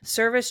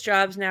service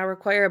jobs now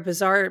require a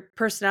bizarre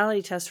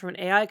personality test from an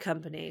AI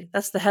company.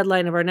 That's the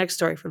headline of our next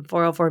story from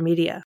 404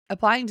 Media.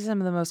 Applying to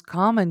some of the most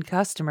common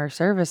customer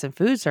service and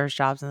food service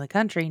jobs in the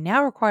country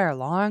now require a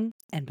long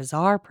and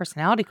bizarre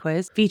personality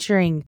quiz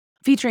featuring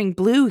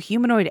blue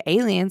humanoid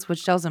aliens,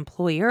 which tells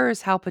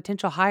employers how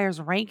potential hires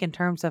rank in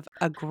terms of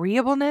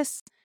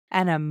agreeableness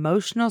and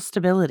emotional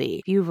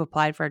stability. If you've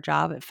applied for a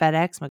job at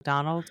FedEx,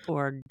 McDonald's,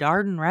 or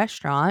Darden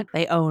Restaurant,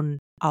 they own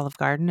Olive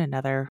Garden and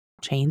other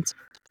chains,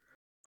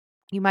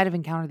 you might have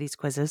encountered these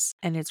quizzes,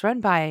 and it's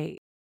run by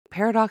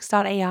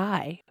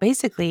Paradox.ai.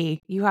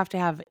 Basically, you have to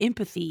have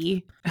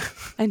empathy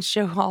and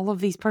show all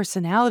of these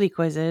personality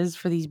quizzes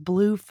for these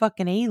blue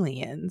fucking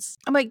aliens.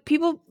 I'm like,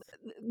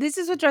 this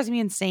is what drives me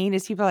insane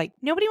is people are like,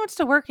 nobody wants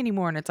to work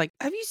anymore. And it's like,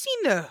 have you seen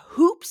the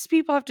hoops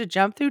people have to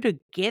jump through to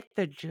get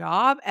the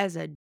job as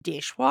a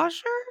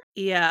dishwasher?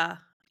 Yeah.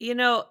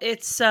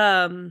 It's,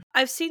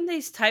 I've seen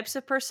these types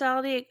of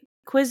personality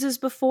quizzes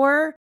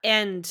before,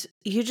 and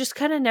you just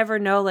kind of never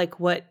know like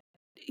what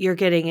you're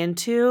getting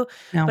into.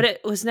 No. But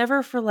it was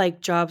never for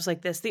like jobs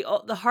like this.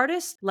 The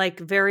hardest, like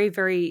very,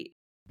 very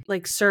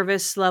like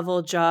service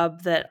level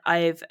job that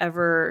I've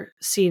ever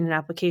seen an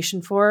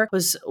application for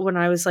was when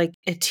I was like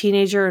a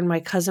teenager and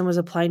my cousin was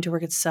applying to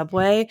work at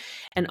Subway,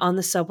 and on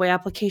the Subway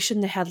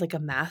application they had like a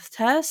math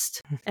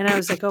test, and I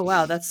was like, oh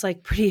wow, that's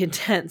like pretty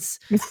intense.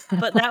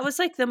 But that was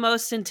like the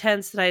most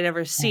intense that I'd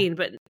ever seen.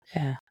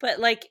 But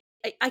like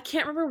I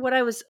can't remember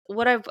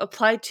what I've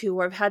applied to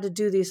where I've had to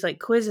do these like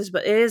quizzes,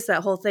 but it is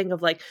that whole thing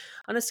of like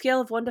on a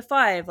scale of 1 to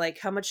 5, like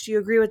how much do you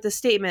agree with the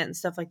statement and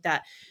stuff like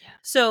that. Yeah.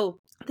 So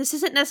this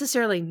isn't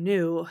necessarily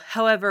new.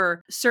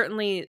 However,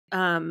 certainly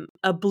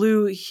a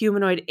blue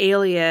humanoid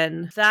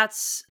alien,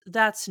 that's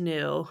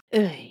new.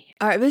 Ugh.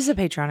 All right, this is a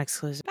Patreon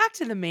exclusive. Back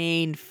to the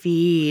main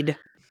feed.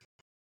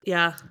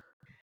 Yeah.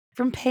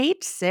 From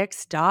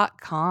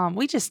page6.com.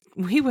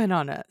 We went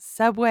on a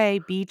Subway,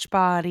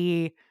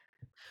 Beachbody,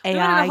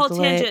 AI whole glitch.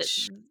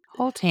 tangent.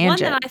 Whole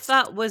tangent. One that I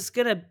thought was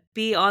gonna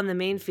be on the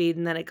main feed,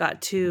 and then it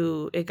got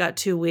too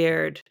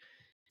weird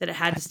that it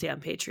had to stay on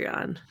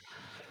Patreon.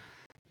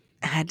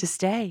 It had to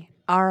stay.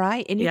 All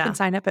right. And you can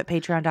sign up at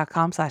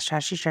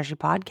patreon.com/trashy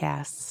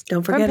podcasts.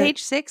 Don't forget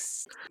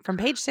from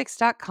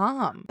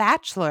page6.com.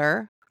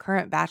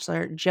 Current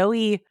Bachelor,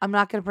 Joey, I'm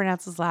not going to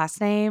pronounce his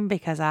last name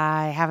because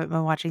I haven't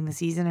been watching the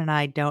season and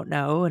I don't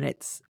know. And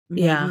it's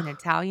maybe an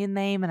Italian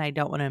name and I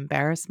don't want to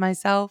embarrass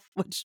myself,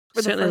 which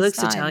certainly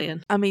looks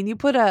Italian. I mean, you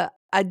put a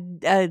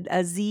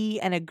Z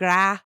and a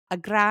gra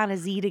and a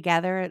Z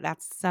together.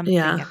 That's something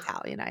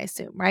Italian, I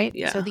assume, right?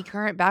 Yeah. So the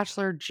current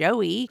Bachelor,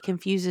 Joey,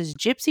 confuses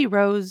Gypsy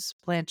Rose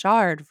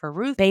Blanchard for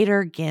Ruth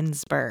Bader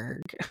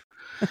Ginsburg.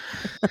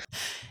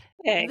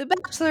 Hey. The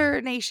Bachelor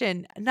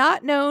Nation,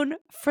 not known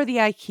for the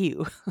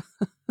IQ.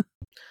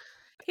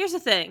 Here's the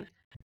thing.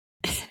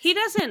 He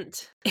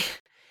doesn't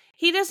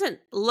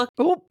look.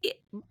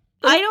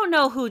 I don't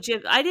know who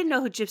I didn't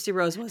know who Gypsy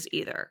Rose was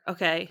either.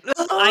 Okay.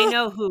 I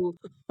know who.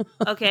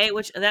 Okay.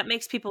 Which that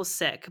makes people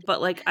sick,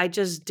 but like, I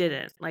just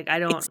didn't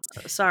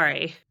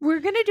sorry. We're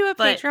going to do a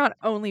Patreon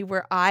only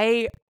where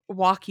I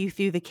walk you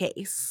through the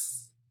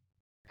case.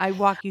 I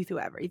walk you through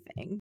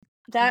everything.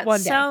 That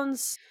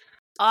sounds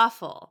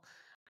awful.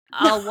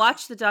 I'll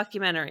watch the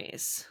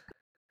documentaries,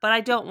 but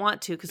I don't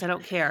want to because I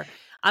don't care.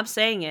 I'm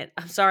saying it.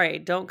 I'm sorry.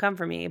 Don't come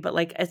for me. But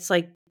like, it's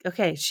like,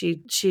 okay,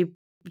 she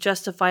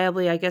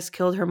justifiably, I guess,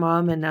 killed her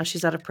mom and now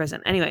she's out of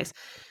prison. Anyways.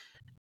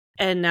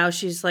 And now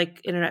she's like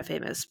internet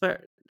famous,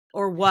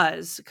 or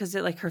was, because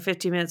like her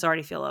 15 minutes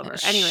already feel over.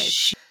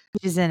 Anyways.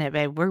 She's in it,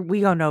 babe. We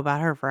gonna know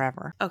about her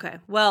forever. Okay.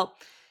 Well,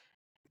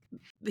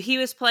 he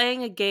was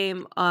playing a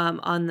game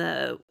on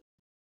the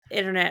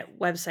internet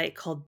website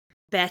called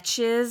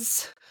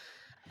Betches.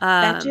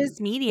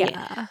 Betches Media.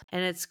 Yeah.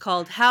 And it's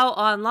called How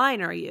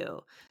Online Are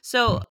You?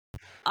 So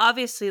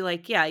obviously,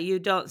 like, you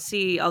don't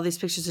see all these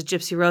pictures of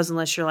Gypsy Rose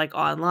unless you're like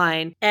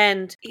online.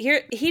 And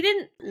here he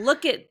didn't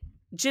look at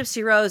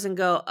Gypsy Rose and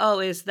go, oh,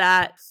 is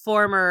that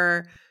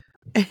former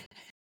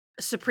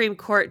Supreme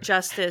Court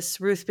Justice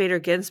Ruth Bader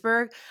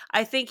Ginsburg?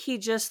 I think he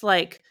just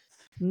like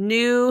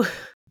knew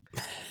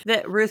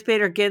that Ruth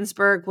Bader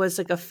Ginsburg was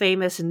like a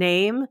famous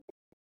name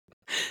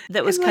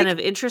that was kind of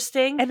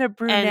interesting. And a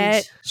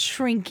brunette,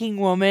 shrinking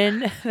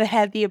woman that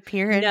had the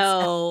appearance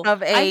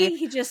of a I think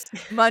he just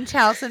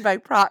Munchausen by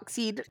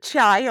proxy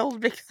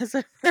child because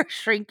of her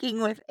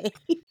shrinking with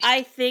age.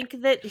 I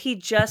think that he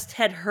just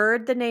had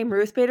heard the name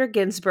Ruth Bader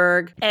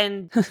Ginsburg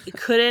and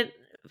couldn't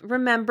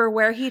remember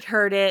where he'd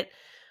heard it,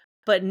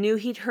 but knew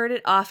he'd heard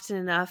it often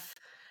enough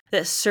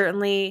that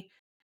certainly,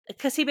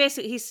 because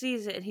he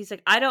sees it and he's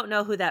like, I don't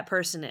know who that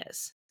person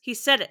is. He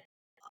said it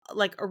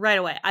like right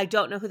away. I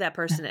don't know who that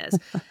person is.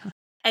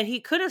 And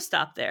he could have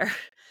stopped there.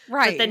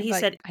 Right. But then he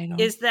said,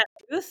 is that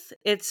Ruth?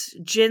 It's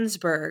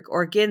Ginsburg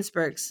or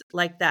Ginsburg's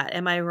like that.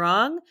 Am I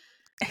wrong?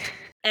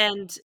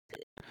 And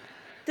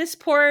this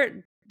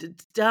poor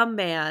dumb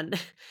man,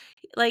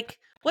 like,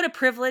 what a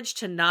privilege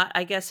to not,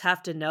 I guess,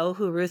 have to know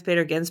who Ruth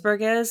Bader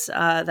Ginsburg is.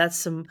 That's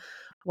some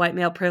white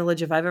male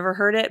privilege if I've ever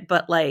heard it.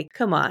 But like,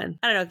 come on.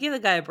 I don't know. Give the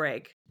guy a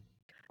break.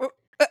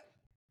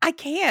 I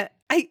can't.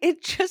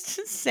 It's just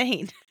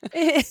insane.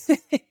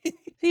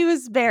 He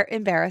was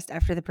embarrassed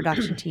after the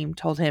production team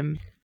told him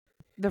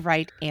the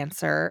right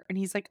answer. And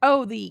he's like,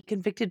 oh, the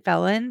convicted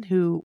felon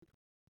who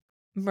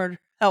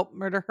helped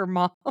murder her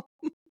mom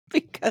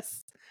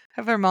because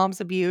of her mom's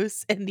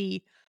abuse, and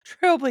the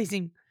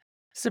trailblazing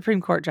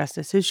Supreme Court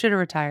justice who should have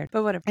retired.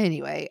 But whatever.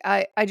 Anyway,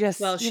 I just...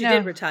 Well, she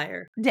did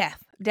retire.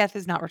 Death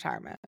is not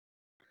retirement.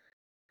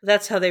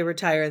 That's how they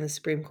retire in the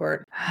Supreme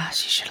Court.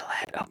 She should have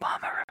let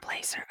Obama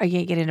replace her. I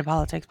can't get into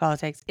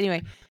politics.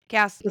 Anyway,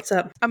 Cass. What's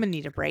up? I'm going to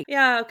need a break.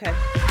 Yeah, okay.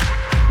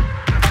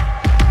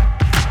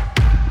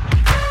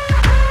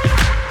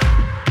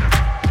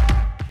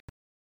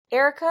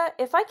 Erica,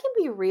 if I can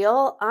be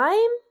real,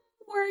 I'm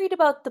worried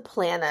about the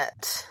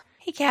planet.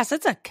 Hey, Cass,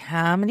 it's a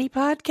comedy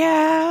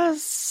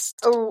podcast.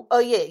 Oh,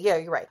 yeah,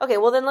 you're right. Okay,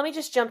 well then let me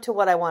just jump to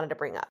what I wanted to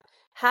bring up.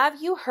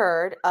 Have you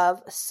heard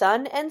of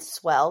Sun and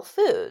Swell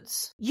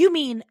Foods? You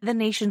mean the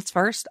nation's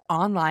first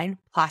online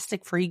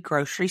plastic-free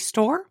grocery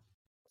store?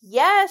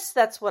 Yes,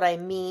 that's what I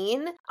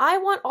mean. I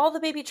want all the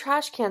baby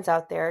trash cans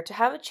out there to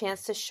have a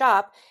chance to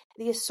shop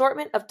the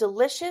assortment of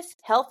delicious,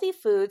 healthy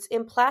foods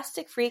in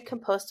plastic-free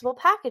compostable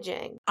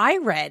packaging. I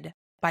read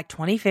by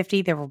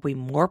 2050 there will be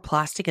more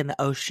plastic in the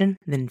ocean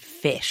than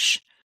fish.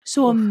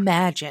 So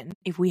imagine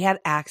if we had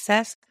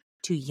access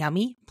to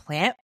yummy,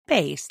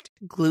 plant-based,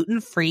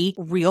 gluten-free,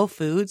 real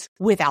foods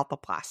without the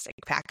plastic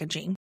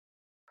packaging.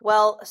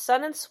 Well,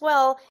 Sun and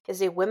Swell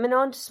is a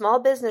women-owned small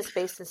business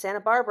based in Santa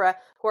Barbara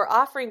who are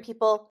offering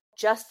people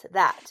just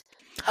that.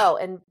 Oh,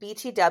 and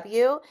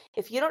BTW,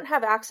 if you don't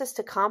have access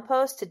to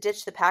compost to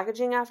ditch the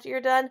packaging after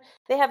you're done,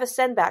 they have a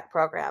send back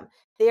program.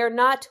 They are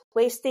not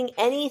wasting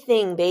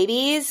anything,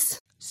 babies.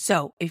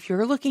 So if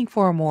you're looking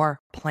for a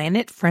more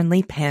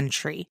planet-friendly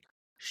pantry,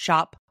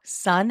 shop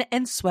Sun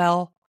and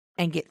Swell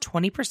and get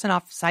 20%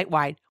 off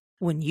site-wide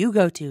when you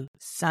go to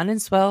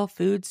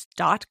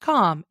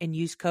sunandswellfoods.com and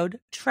use code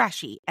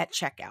TRASHY at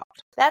checkout.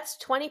 That's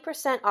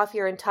 20% off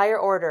your entire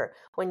order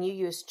when you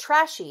use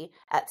TRASHY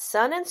at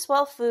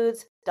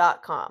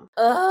sunandswellfoods.com.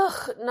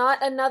 Ugh,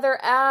 not another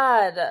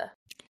ad.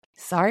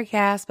 Sorry,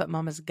 Cass, but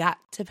Mama's got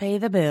to pay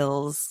the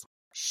bills.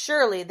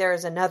 Surely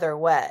there's another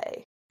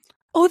way.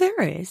 Oh,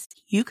 there is.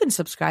 You can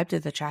subscribe to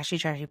the Trashy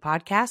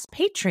Podcast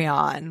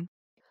Patreon.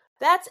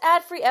 That's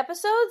ad-free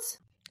episodes?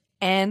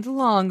 And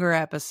longer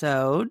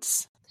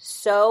episodes.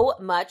 So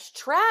much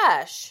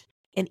trash.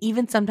 And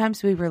even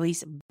sometimes we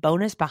release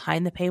bonus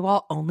behind the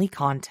paywall only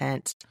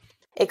content.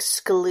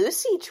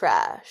 Exclusive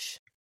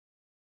trash.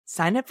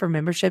 Sign up for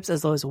memberships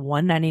as low as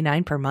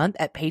 $1.99 per month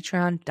at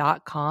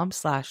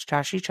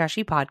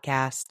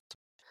patreon.com/trashytrashypodcast.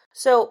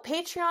 So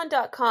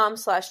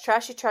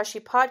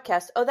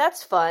patreon.com/trashytrashypodcast. Oh,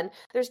 that's fun.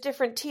 There's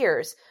different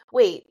tiers.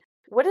 Wait,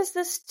 what is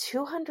this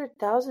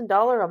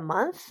 $200,000 a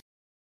month?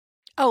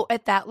 Oh,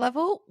 at that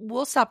level,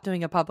 we'll stop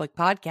doing a public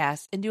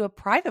podcast and do a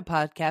private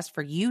podcast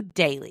for you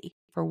daily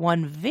for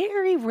one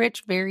very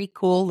rich, very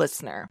cool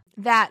listener.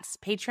 That's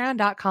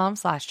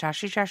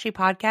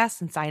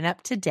patreon.com/trashytrashypodcast and sign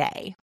up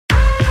today.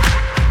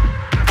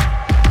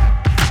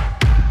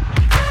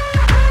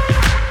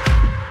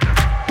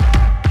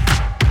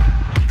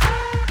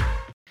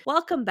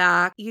 Welcome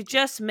back. You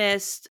just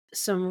missed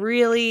some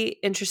really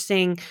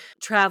interesting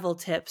travel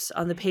tips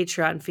on the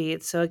Patreon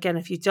feed. So again,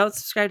 if you don't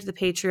subscribe to the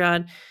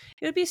Patreon,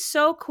 it would be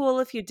so cool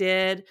if you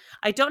did.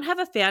 I don't have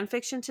a fan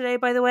fiction today,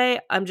 by the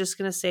way. I'm just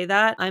going to say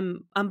that.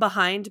 I'm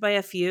behind by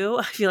a few.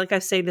 I feel like I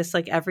say this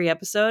like every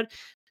episode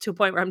to a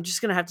point where I'm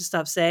just going to have to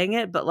stop saying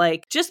it. But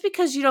like, just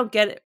because you don't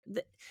get it,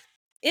 the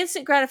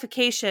instant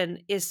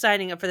gratification is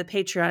signing up for the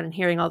Patreon and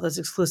hearing all those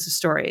exclusive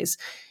stories.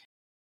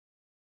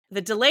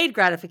 The delayed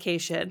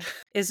gratification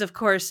is, of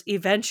course,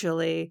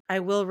 eventually I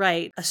will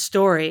write a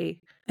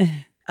story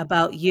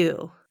about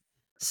you.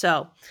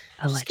 So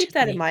just keep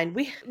that in mind.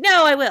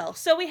 I will.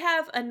 So we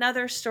have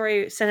another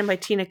story sent in by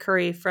Tina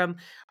Curry from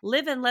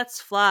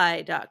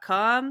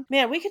liveandletsfly.com.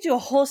 Man, we could do a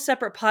whole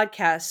separate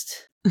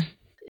podcast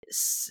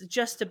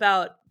just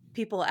about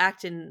people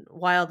acting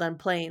wild on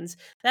planes.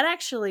 That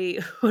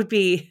actually would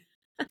be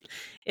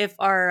if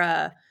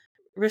our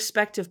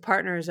respective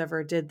partners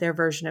ever did their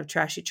version of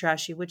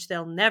Trashy, which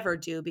they'll never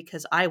do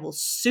because I will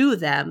sue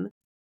them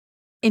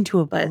into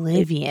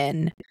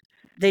oblivion.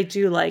 They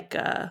do like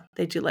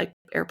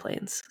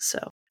airplanes.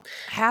 So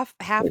half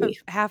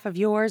of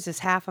yours is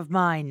half of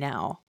mine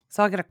now.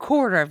 So I get a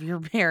quarter of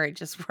your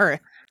marriage's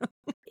worth.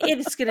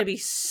 It's going to be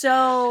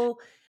so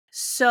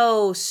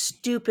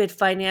stupid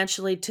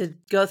financially to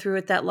go through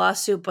with that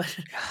lawsuit, but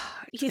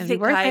you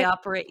think I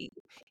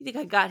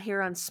got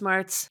here on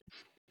smarts?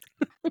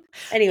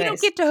 Anyways. You don't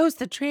get to host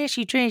the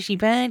Trashy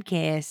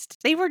podcast.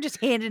 They were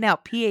just handing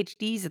out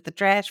PhDs at the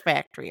trash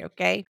factory,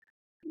 okay?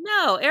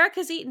 No,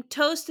 Erica's eating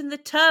toast in the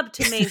tub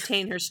to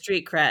maintain her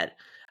street cred,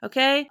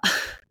 okay?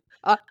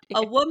 A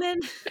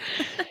woman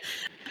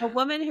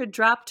who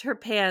dropped her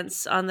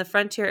pants on the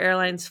Frontier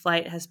Airlines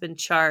flight has been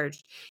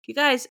charged. You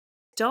guys,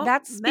 don't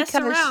mess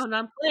around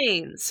on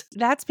planes.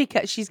 That's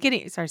because she's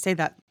getting... Sorry, say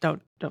that.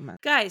 Don't mess.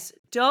 Guys,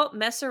 don't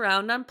mess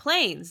around on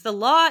planes. The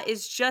law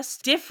is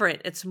just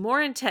different. It's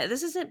more intense.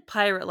 This isn't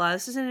pirate law.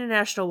 This isn't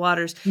international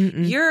waters.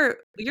 Mm-mm. You're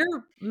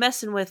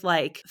messing with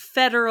like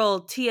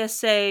federal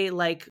TSA,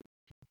 like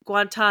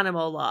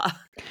Guantanamo law.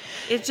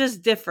 It's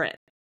just different.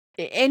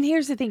 And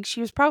here's the thing.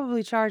 She was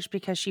probably charged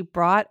because she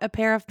brought a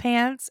pair of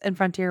pants and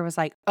Frontier was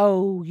like,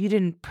 oh, you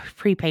didn't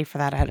prepay for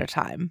that ahead of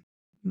time.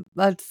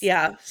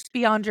 It's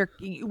beyond your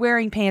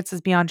wearing pants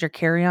is beyond your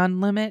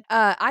carry-on limit.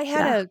 I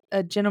had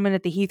a gentleman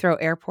at the Heathrow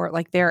airport,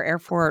 like their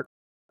airport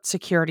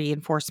security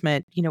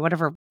enforcement,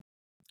 whatever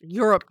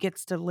Europe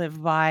gets to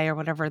live by or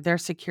whatever, their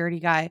security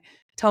guy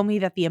tell me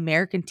that the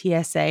American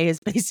TSA is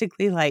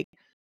basically like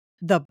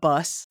the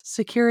bus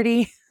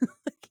security.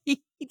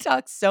 he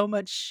talks so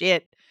much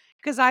shit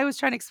because I was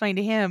trying to explain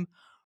to him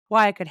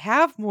why I could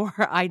have more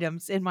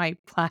items in my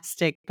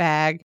plastic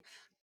bag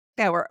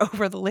that were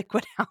over the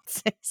liquid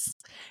ounces,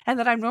 and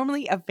that I'm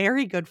normally a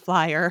very good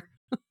flyer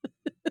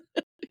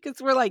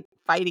because we're like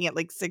fighting at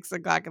like 6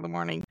 o'clock in the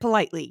morning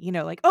politely,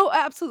 like, oh,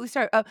 absolutely.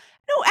 Sorry. No,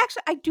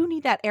 actually, I do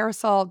need that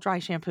aerosol dry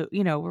shampoo.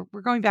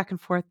 We're going back and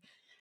forth.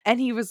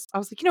 And I was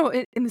like,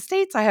 in the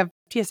States, I have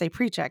TSA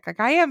pre-check. Like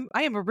I am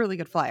a really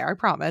good flyer, I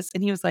promise.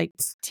 And he was like,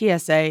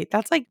 TSA,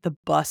 that's like the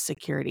bus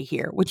security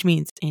here, which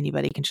means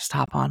anybody can just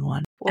hop on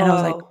one. Whoa. And I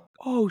was like,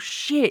 oh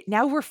shit,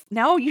 now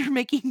you're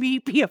making me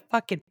be a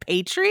fucking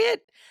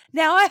patriot?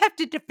 Now I have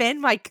to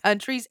defend my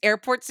country's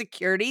airport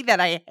security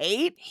that I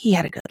hate? He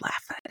had a good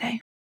laugh that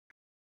day.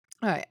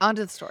 All right, on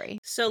to the story.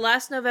 So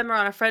last November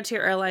on a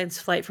Frontier Airlines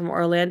flight from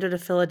Orlando to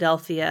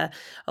Philadelphia,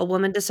 a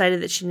woman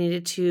decided that she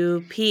needed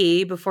to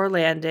pee before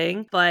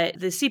landing, but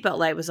the seatbelt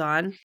light was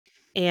on,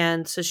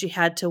 and so she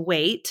had to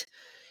wait.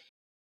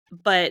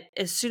 But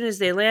as soon as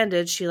they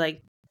landed, she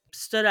like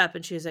stood up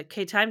and she was like,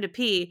 okay, time to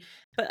pee.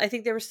 But I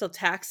think they were still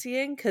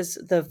taxiing because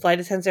the flight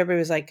attendants, everybody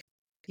was like,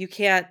 you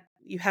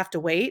have to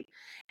wait.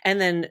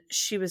 And then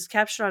she was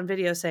captured on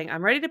video saying,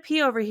 I'm ready to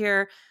pee over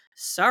here.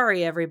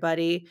 Sorry,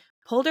 everybody.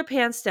 Pulled her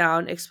pants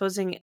down,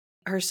 exposing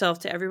herself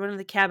to everyone in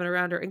the cabin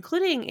around her,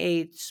 including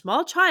a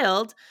small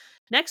child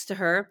next to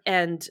her,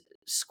 and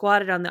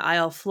squatted on the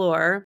aisle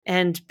floor.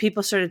 And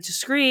people started to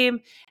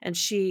scream, and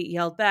she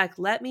yelled back,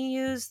 let me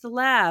use the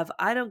lav.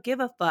 I don't give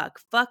a fuck.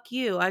 Fuck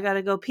you. I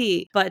gotta go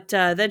pee. But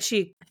then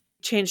she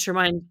changed her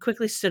mind,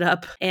 quickly stood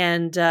up,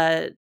 and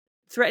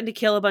threatened to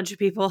kill a bunch of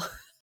people.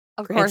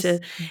 Of course.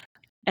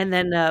 And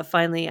then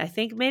finally, I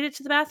think, made it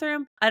to the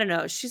bathroom. I don't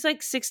know. She's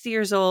like 60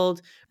 years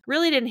old.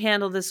 Really didn't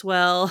handle this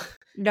well.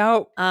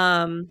 No.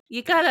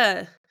 You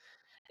gotta,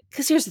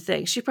 because here's the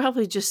thing. She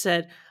probably just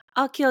said,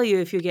 I'll kill you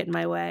if you get in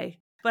my way.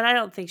 But I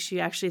don't think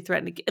she actually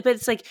threatened to. But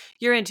it's like,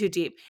 you're in too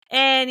deep.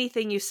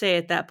 Anything you say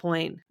at that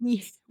point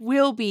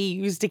will be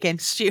used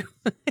against you.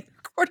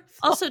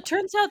 Also, it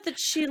turns out that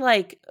she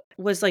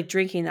was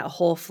drinking that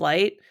whole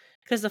flight,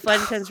 because the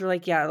flight attendants were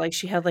like, yeah, like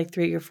she had like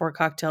 3 or 4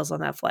 cocktails on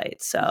that flight.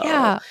 So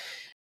yeah.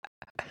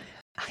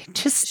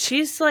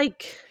 She's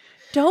like,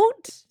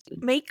 don't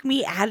make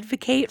me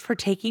advocate for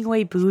taking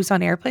away booze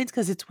on airplanes,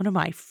 because it's one of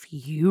my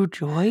few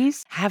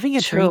joys, having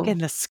a drink in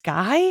the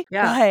sky.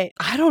 Yeah. But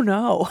I don't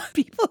know.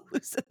 People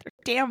lose their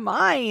damn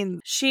minds.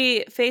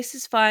 She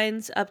faces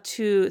fines up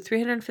to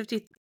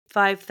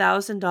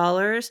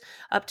 $355,000,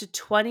 up to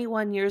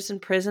 21 years in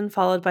prison,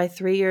 followed by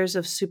 3 years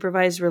of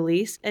supervised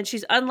release. And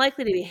she's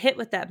unlikely to be hit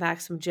with that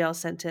maximum jail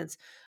sentence,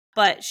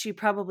 but she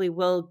probably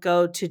will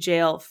go to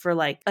jail for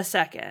like a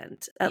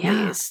second at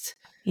least.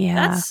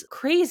 Yeah. That's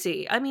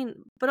crazy. I mean,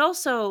 but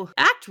also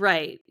act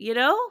right, you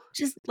know?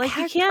 Just like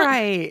act you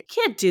right.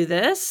 can't do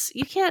this.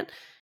 You can't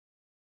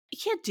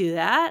do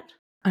that.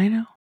 I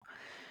know.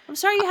 I'm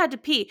sorry you had to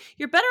pee.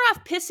 You're better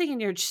off pissing in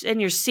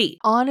your seat.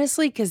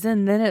 Honestly, because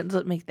then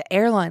it make the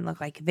airline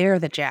look like they're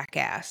the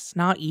jackass,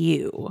 not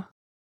you.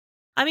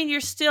 I mean,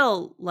 you're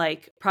still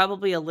like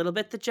probably a little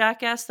bit the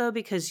jackass though,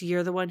 because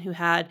you're the one who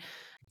had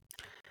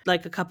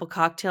like a couple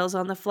cocktails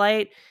on the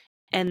flight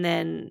and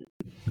then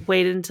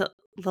waited until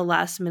the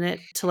last minute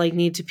to like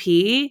need to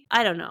pee.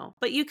 I don't know.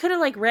 But you could have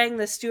like rang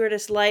the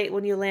stewardess light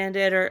when you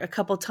landed or a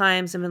couple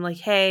times and been like,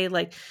 hey,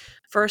 like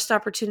first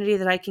opportunity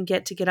that I can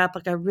get to get up.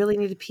 Like I really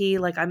need to pee.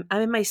 Like I'm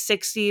in my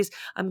 60s.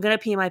 I'm going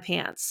to pee my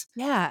pants.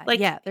 Yeah.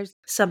 Like there's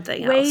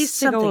something ways else.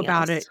 to go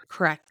about it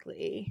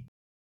correctly.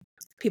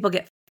 People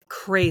get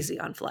crazy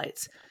on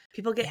flights.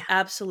 People get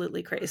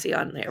absolutely crazy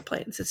on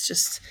airplanes. It's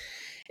just,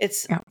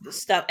 it's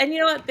stuff. And you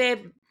know what,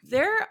 babe?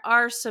 There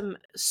are some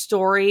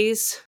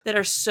stories that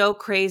are so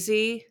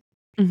crazy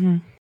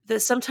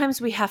that sometimes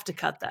we have to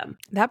cut them.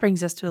 That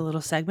brings us to a little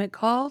segment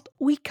called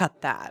We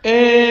Cut That.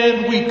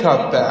 And we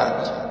cut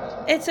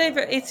that. It's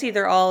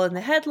either all in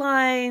the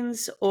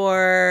headlines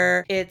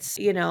or it's,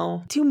 you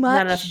know, too much,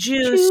 not enough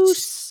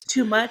juice.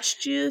 Too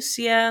much juice,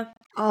 yeah.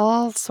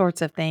 All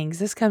sorts of things.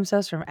 This comes to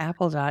us from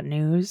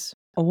Apple.News.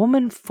 A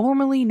woman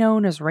formerly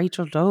known as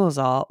Rachel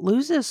Dolezal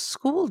loses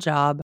school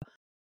job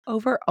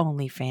over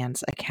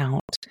OnlyFans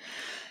account.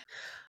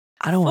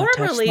 I don't want to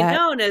touch that. Formerly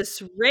known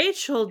as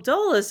Rachel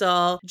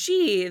Dolezal.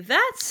 Gee,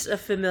 that's a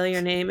familiar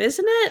name,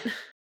 isn't it?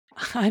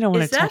 I don't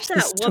want to touch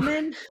this. Is that that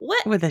woman?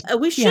 What? With a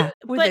we should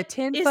with a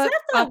 10-foot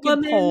fucking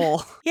woman,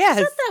 pole. Yes.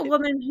 Is that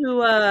woman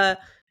who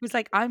who's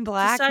like, I'm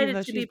black, even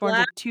though she's born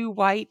to 2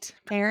 white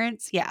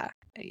parents? Yeah.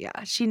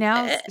 Yeah. She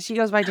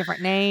goes by a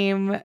different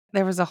name.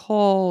 There was a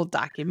whole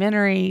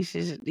documentary.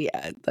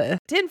 The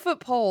 10-foot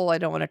pole, I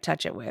don't want to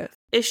touch it with.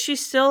 Does she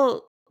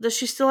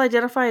still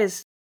identify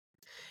as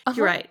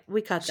You're right.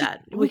 We cut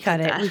that. We cut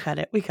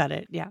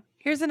it. Yeah.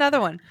 Here's another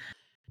one.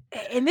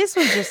 And this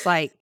was just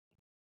like,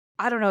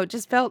 I don't know. It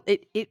just felt,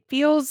 it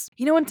feels,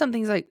 you know, when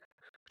something's like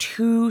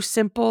too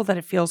simple that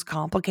it feels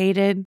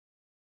complicated.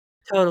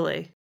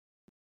 Totally.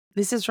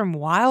 This is from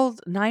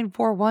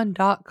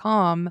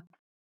wild941.com.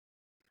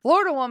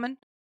 Florida woman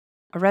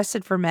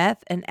arrested for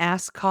meth and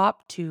asked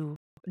cop to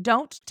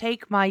don't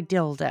take my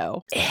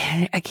dildo.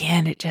 And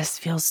again, it just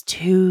feels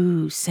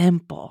too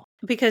simple.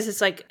 Because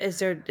it's like, is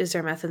there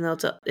meth in the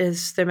dildo?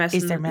 Is there meth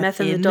in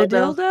the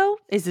dildo?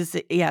 Is this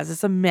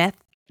a meth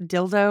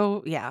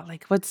dildo? Yeah,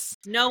 like what's...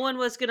 No one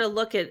was going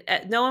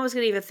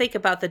to even think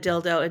about the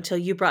dildo until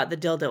you brought the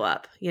dildo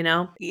up, you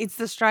know? It's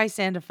the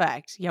Streisand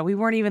effect. Yeah, we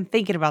weren't even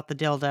thinking about the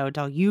dildo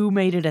until you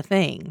made it a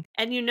thing.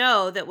 And you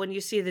know that when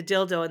you see the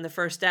dildo in the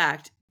first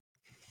act,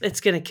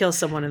 it's going to kill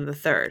someone in the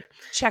third.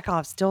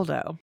 Chekhov's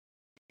dildo.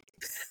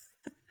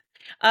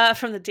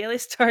 From the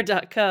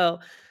dailystar.co.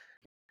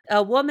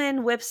 A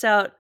woman whips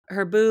out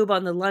her boob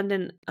on the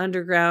London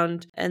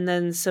Underground, and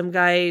then some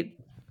guy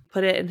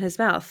put it in his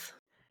mouth.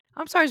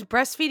 I'm sorry, is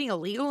breastfeeding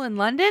illegal in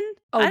London?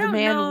 Oh, I the don't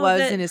man know was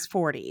that- in his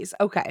 40s.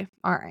 Okay.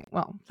 All right.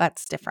 Well,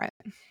 that's different.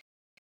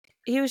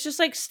 He was just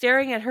like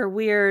staring at her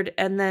weird,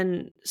 and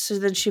then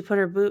she put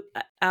her boot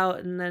out,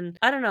 and then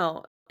I don't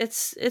know.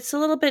 It's a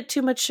little bit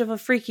too much of a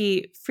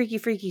freaky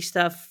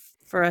stuff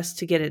for us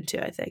to get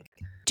into, I think.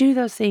 Do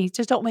those things.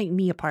 Just don't make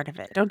me a part of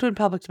it. Don't do it in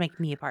public to make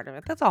me a part of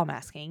it. That's all I'm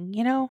asking,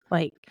 you know?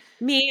 Like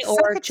Me suck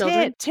or a children.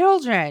 tit.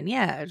 Children.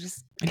 Yeah.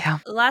 Yeah.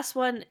 The last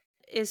one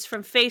is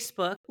from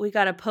Facebook. We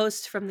got a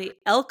post from the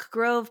Elk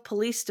Grove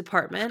Police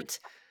Department,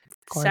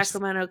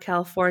 Sacramento,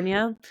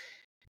 California.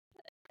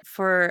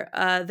 For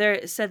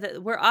there said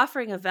that we're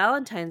offering a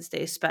Valentine's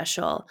Day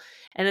special,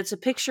 and it's a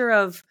picture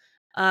of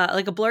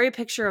like a blurry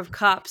picture of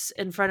cops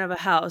in front of a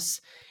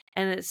house,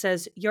 and it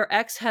says, "Your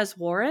ex has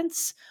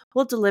warrants?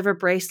 We'll deliver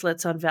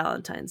bracelets on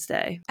Valentine's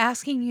Day."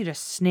 Asking you to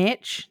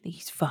snitch?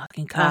 These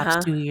fucking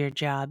cops. Do your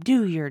job.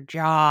 Do your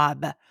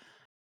job.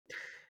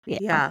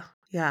 Yeah.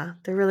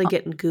 They're really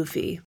getting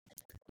goofy.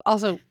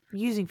 Also,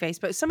 using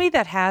Facebook. Somebody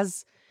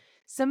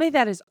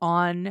that is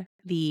on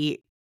the,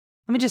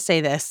 let me just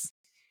say this.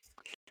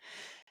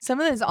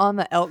 Someone that's on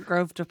the Elk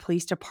Grove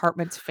Police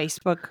Department's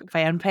Facebook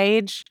fan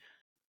page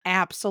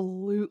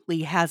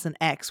absolutely has an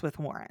ex with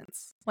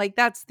warrants. Like,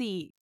 that's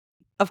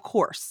of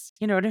course.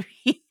 You know what I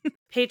mean?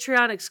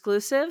 Patreon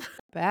exclusive.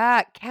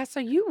 Back. Cass,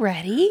 are you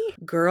ready?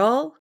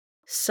 Girl,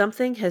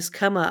 something has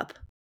come up.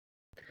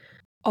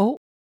 Oh,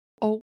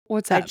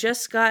 what's that? I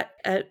just got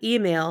an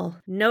email.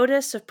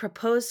 Notice of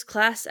proposed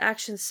class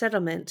action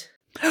settlement.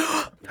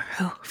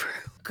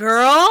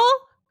 Girl?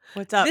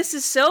 What's up? This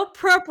is so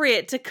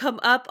appropriate to come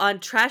up on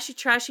Trashy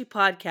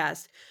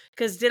Podcast,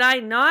 because did I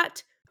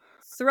not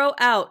throw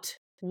out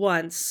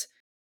once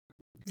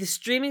the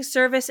streaming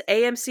service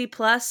AMC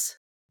Plus?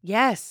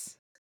 Yes.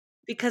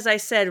 Because I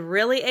said,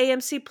 really,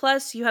 AMC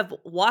Plus? You have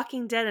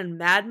Walking Dead and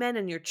Mad Men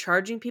and you're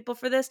charging people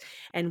for this?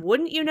 And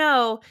wouldn't you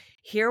know,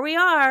 here we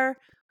are,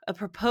 a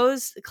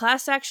proposed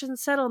class action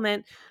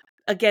settlement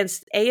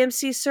against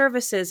AMC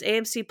services,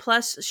 AMC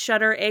Plus,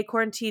 Shudder,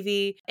 Acorn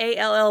TV,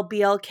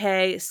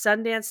 ALLBLK,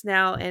 Sundance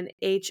Now, and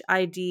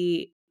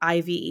HIDIVE.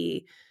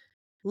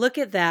 Look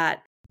at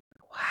that.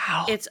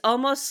 Wow. It's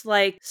almost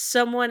like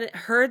someone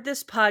heard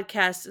this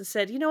podcast and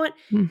said, you know what?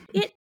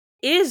 It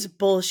is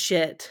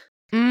bullshit.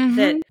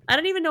 That I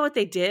don't even know what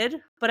they did,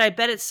 but I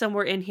bet it's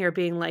somewhere in here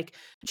being like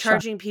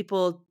charging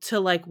people to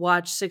like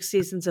watch 6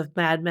 seasons of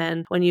Mad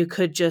Men when you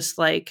could just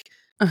like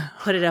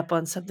put it up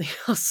on something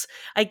else.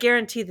 I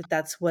guarantee that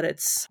that's what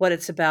it's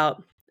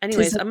about.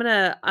 Anyways, I'm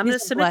gonna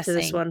submit to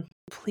this one.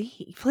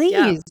 Please.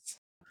 Yeah.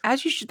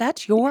 As you should.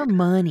 That's your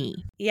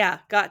money. Yeah,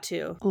 got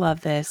to.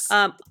 Love this.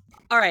 All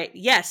right.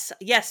 Yes,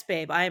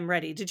 babe. I am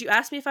ready. Did you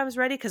ask me if I was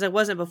ready? Because I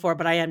wasn't before,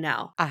 but I am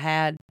now. I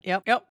had.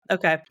 Yep.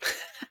 Okay.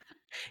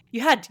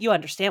 You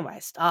understand why I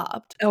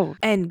stopped. Oh,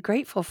 and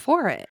grateful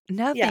for it.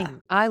 Nothing Yeah.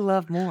 I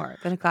love more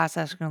than a class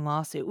action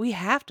lawsuit. We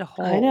have to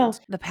I know.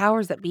 hold the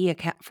powers that be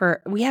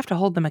we have to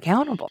hold them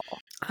accountable.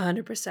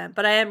 100%.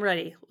 But I am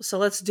ready. So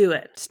let's do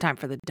it. It's time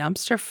for the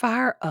dumpster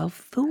fire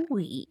of the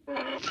week.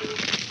 Oh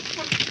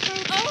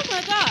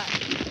my God.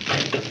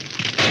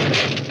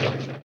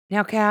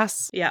 Now,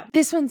 Cass, Yeah.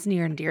 this one's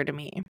near and dear to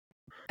me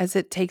as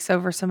it takes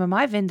over some of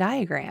my Venn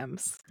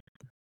diagrams,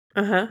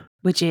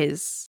 which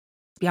is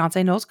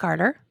Beyonce Knowles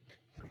Carter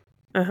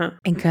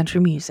and country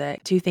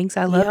music. Two things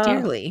I love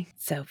dearly.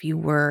 So if you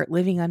were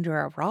living under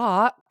a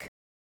rock,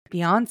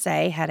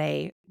 Beyonce had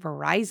a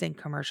Verizon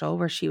commercial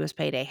where she was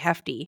paid a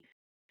hefty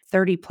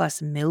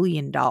 $30+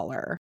 million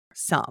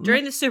sum.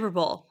 During the Super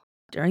Bowl.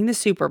 It's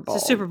a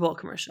Super Bowl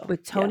commercial.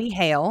 with Tony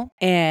Hale.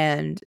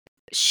 And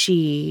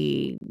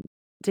she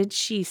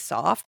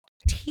soft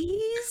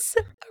tease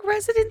a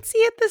residency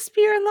at the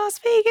Sphere in Las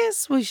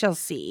Vegas? We shall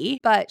see.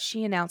 But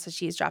she announced that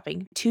she is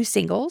dropping 2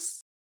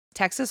 singles,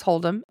 Texas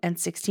Hold'em and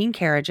 16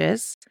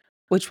 Carriages,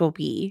 which will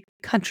be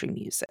country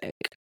music.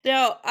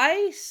 Now,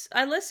 I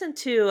listened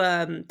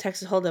to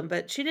Texas Hold'em,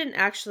 but she didn't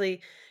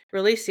actually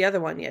release the other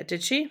one yet,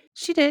 did she?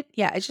 She did.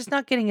 Yeah, it's just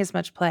not getting as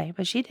much play,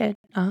 but she did.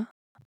 Oh,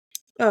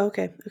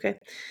 okay.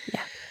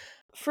 Yeah.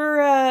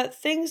 For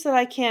things that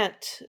I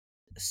can't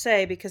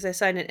say because I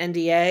signed an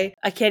NDA,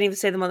 I can't even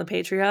say them on the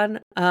Patreon.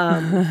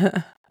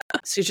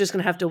 So you're just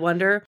going to have to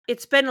wonder.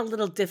 It's been a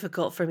little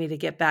difficult for me to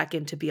get back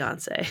into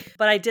Beyonce,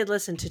 but I did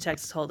listen to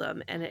Texas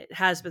Hold'em and it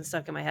has been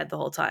stuck in my head the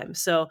whole time.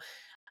 So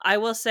I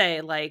will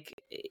say, like,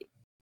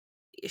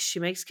 she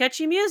makes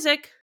catchy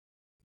music.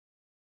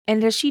 And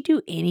does she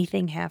do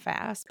anything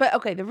half-assed? But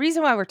okay, the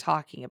reason why we're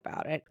talking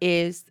about it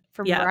is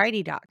from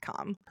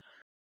Variety.com.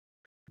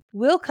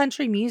 Will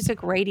country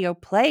music radio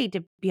play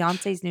to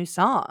Beyonce's new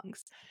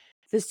songs?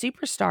 The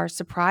superstar's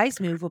surprise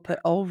move will put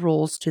old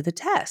rules to the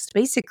test.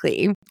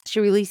 Basically, she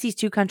released these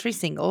 2 country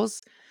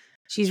singles.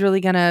 She's really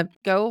going to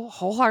go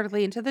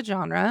wholeheartedly into the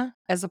genre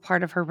as a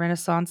part of her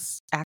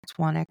Renaissance Act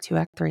 1, Act 2,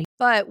 Act 3.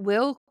 But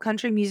will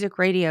country music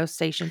radio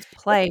stations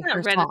play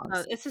her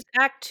songs? This is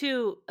Act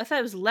 2. I thought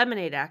it was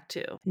Lemonade Act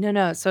 2.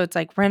 No. So it's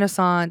like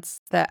Renaissance.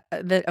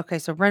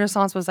 So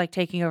Renaissance was like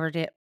taking over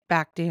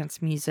back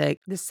dance music.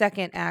 The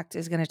second act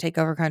is going to take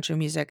over country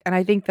music. And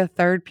I think the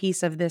third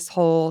piece of this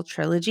whole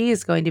trilogy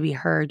is going to be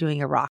her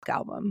doing a rock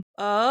album.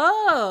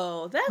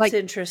 Oh, that's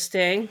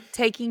interesting.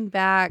 Taking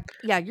back,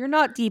 you're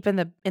not deep in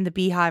the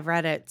Beehive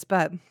Reddits,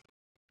 but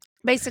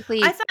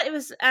basically, I thought it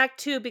was Act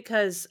 2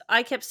 because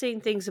I kept seeing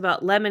things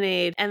about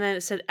Lemonade, and then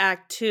it said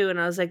Act 2, and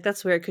I was like,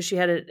 "That's weird," because she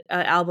had an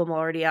album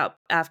already out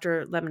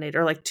after Lemonade,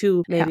 or like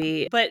 2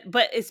 maybe. Yeah.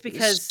 But it's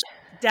because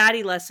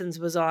Daddy Lessons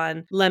was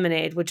on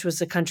Lemonade, which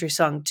was a country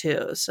song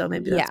too. So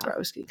maybe that's where I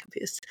was getting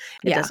confused.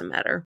 It doesn't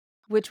matter.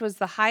 Which was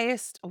the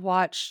highest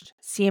watched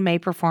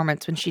CMA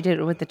performance when she did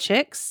it with the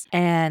Chicks,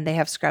 and they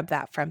have scrubbed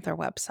that from their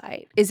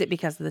website. Is it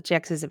because of the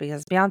Chicks? Is it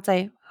because of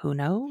Beyonce? Who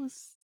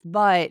knows?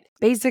 But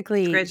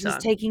basically, she's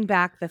taking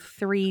back the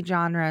 3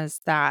 genres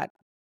that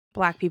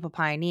Black people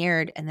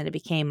pioneered, and then it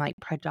became like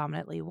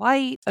predominantly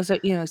white. So,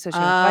 associated with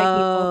white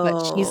people.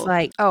 But she's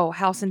like, oh,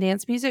 house and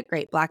dance music,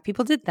 great. Black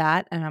people did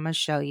that, and I'm going to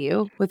show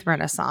you with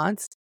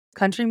Renaissance.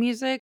 Country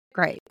music,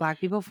 great.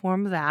 Black people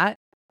formed that.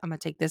 I'm going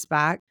to take this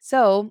back.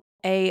 So,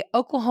 a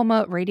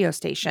Oklahoma radio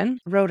station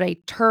wrote a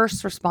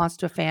terse response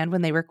to a fan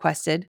when they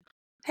requested,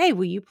 hey,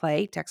 will you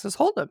play Texas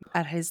Hold'em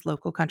at his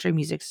local country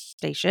music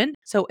station?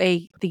 So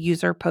the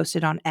user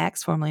posted on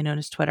X, formerly known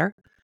as Twitter.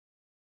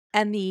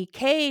 And the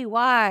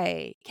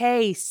KYKC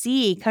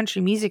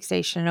country music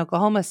station in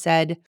Oklahoma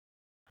said,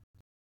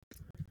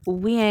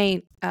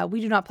 we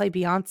do not play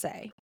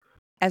Beyonce,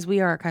 as we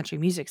are a country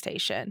music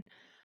station.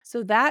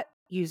 So that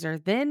user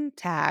then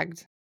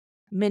tagged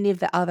many of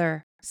the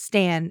other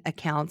stan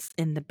accounts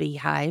in the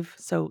Beehive.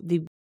 So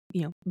the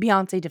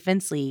Beyonce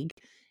Defense League,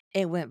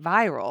 it went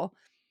viral.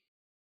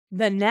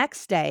 The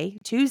next day,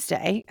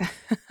 Tuesday,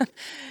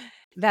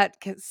 that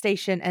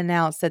station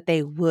announced that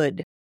they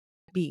would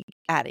be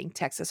adding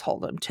Texas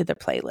Hold'em to the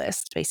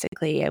playlist.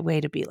 Basically, a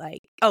way to be like,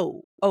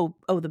 oh,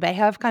 the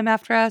Beehive come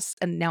after us,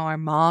 and now our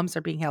moms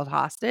are being held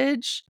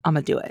hostage. I'm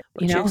gonna do it.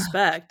 What you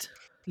expect?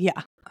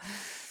 Yeah.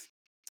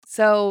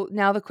 So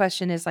now the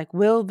question is like,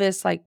 will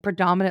this like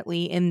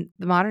predominantly in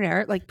the modern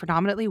era, like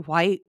predominantly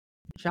white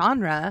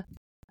genre,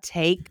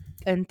 take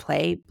and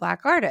play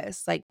Black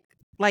artists like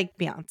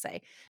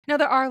Beyonce? Now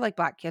there are like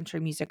Black country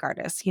music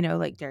artists,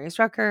 like Darius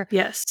Rucker,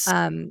 yes,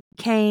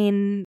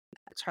 Kane,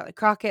 Charlie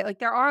Crockett. Like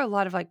there are a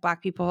lot of like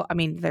Black people. I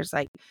mean, there's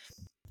like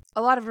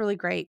a lot of really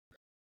great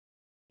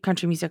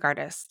country music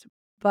artists,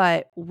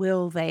 but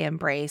will they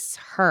embrace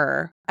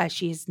her as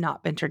she's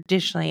not been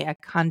traditionally a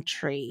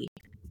country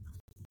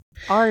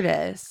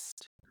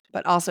artist?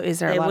 But also, is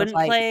there a lot of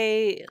like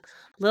play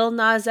Lil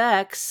Nas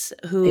X,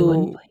 who they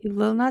wouldn't play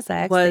Lil Nas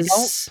X. They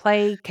don't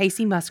play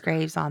Casey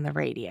Musgraves on the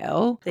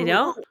radio. They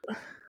don't?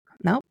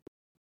 Nope.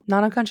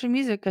 Not on country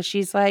music, because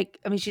she's like,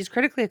 I mean, she's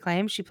critically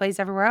acclaimed. She plays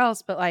everywhere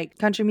else, but like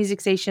country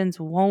music stations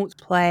won't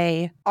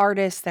play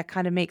artists that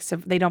kind of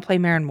they don't play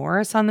Maren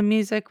Morris on the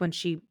music when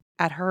she,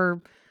 at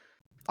her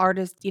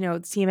artist,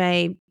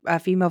 CMA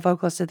Female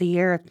Vocalist of the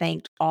Year,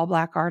 thanked all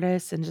Black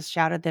artists and just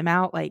shouted them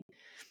out. Like,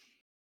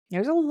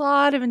 there's a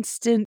lot of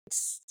instaunched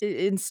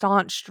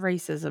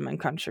racism in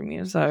country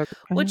music.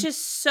 Which is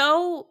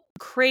so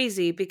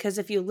crazy, because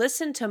if you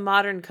listen to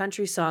modern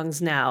country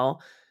songs now,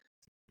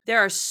 there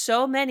are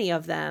so many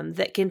of them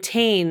that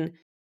contain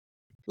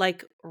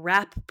like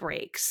rap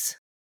breaks.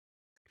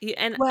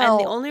 And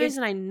the only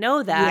reason I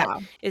know that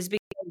is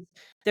because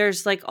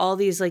there's like all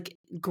these like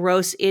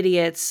gross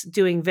idiots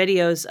doing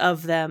videos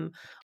of them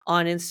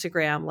on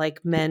Instagram,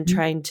 like men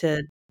trying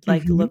to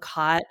like look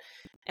hot.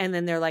 And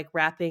then they're like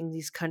rapping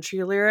these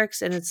country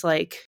lyrics. And it's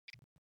like,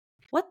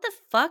 what the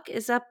fuck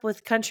is up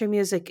with country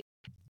music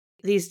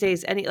these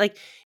days? It's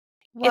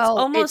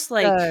almost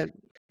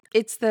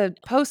it's the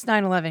post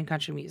 9/11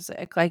 country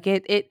music. Like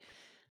it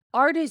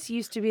artists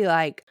used to be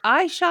like,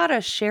 I shot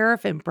a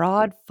sheriff in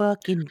broad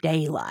fucking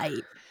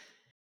daylight,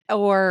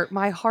 or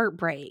my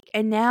heartbreak.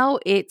 And now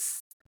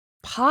it's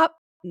pop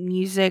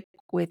music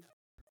with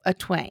a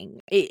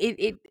twang.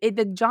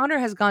 The genre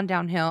has gone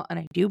downhill, and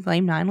I do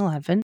blame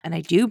 9/11, and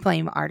I do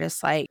blame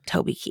artists like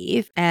Toby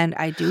Keith, and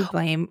I do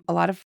blame a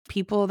lot of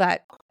people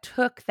that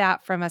took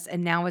that from us,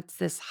 and now it's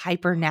this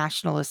hyper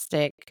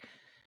nationalistic,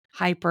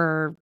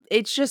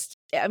 it's just,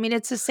 I mean,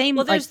 it's the same.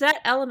 Well, there's that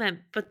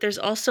element, but there's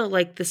also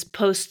like this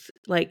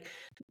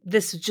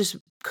this just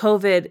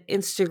COVID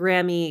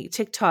Instagram-y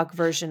TikTok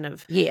version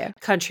of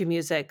country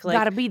music. Like,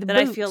 gotta be the that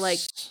boots. I feel like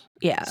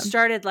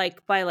started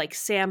like by like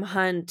Sam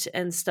Hunt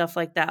and stuff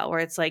like that, where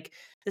it's like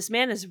this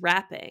man is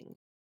rapping,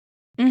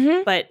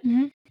 but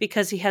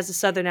because he has a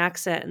Southern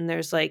accent, and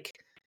there's like,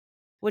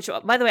 which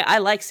by the way, I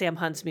like Sam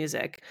Hunt's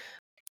music.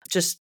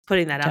 Just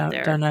putting that out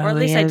there, or at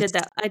least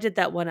I did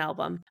that one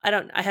album.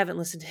 I haven't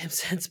listened to him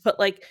since, but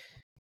like,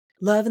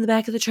 love in the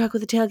back of the truck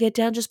with the tailgate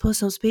down, just put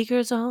some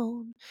speakers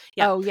on.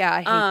 Yeah. Oh yeah, I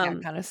hate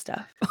that kind of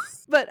stuff.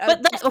 but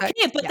that's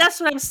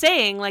what I'm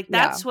saying. Like,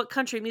 that's what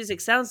country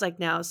music sounds like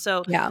now.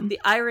 So the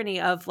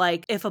irony of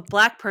like, if a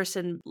Black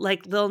person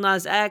like Lil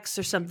Nas X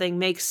or something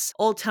makes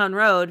Old Town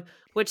Road,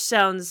 which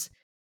sounds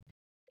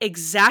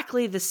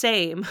exactly the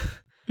same,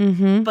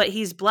 but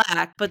he's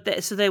Black,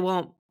 so they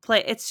won't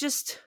play. It's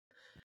just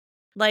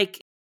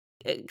like,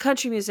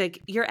 country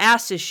music, your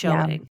ass is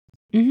showing.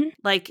 Mm-hmm.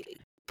 Like,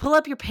 pull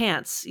up your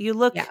pants. You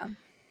look Yeah.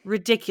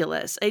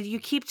 ridiculous. And you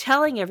keep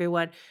telling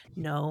everyone,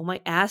 no,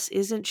 my ass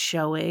isn't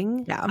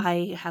showing. Yeah.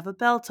 I have a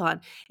belt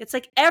on. It's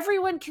like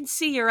everyone can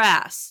see your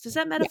ass. Does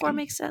that metaphor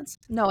make sense?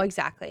 No,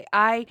 exactly.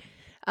 I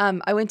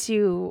went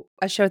to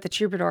a show at the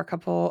Troubadour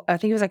I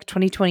think it was like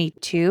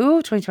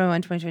 2021,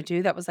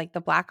 2022. That was like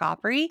the Black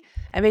Opry.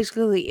 And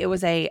basically it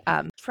was a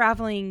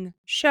traveling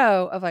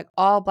show of like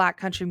all Black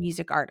country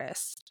music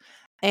artists.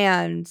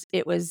 And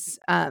it was,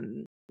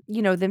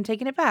 them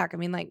taking it back. I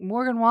mean, like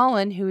Morgan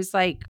Wallen, who's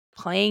like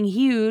playing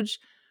huge,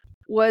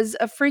 was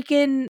a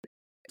freaking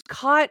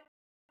caught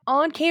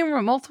on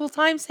camera multiple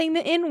times saying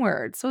the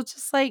N-word. So it's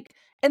just like,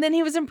 and then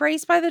he was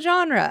embraced by the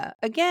genre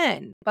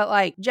again. But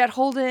like Jet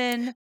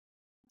Holden,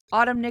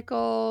 Autumn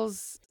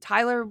Nichols,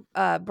 Tyler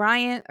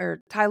Bryant,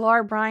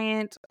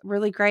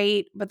 really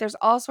great. But there's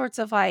all sorts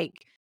of like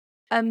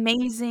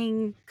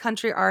amazing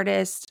country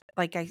artists.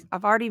 Like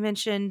I've already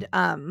mentioned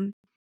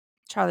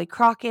Charlie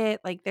Crockett.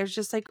 Like there's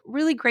just like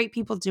really great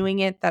people doing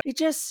it that it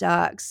just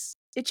sucks.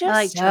 It just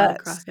I like Charlie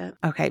sucks. Crockett.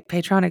 Okay,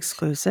 Patreon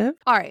exclusive.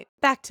 All right,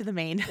 back to the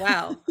main.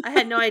 Wow. I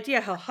had no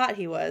idea how hot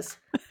he was.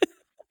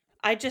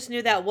 I just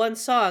knew that one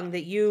song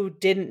that you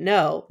didn't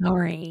know.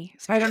 Sorry.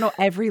 So I don't know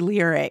every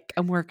lyric.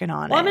 I'm working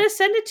on it. Well, I'm going to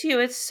send it to you.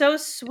 It's so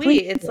sweet.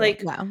 Please It's do.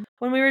 like Yeah.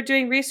 when we were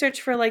doing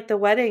research for like the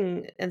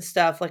wedding and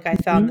stuff, like I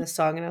found this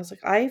song and I was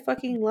like, I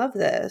fucking love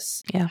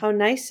this. Yeah. How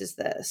nice is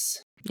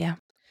this? Yeah.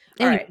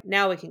 All right.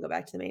 Now we can go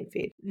back to the main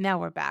feed. Now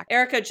we're back.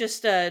 Erica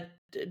just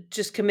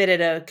committed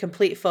a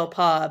complete faux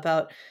pas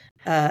about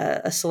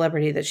a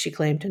celebrity that she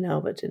claimed to know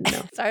but didn't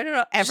know. So I don't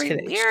know every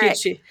lyric.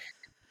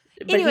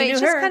 But anyway, he knew it's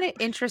just her. kind of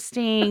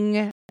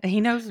interesting. He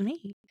knows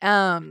me.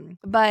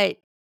 But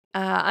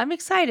I'm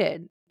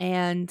excited.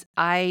 And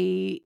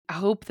I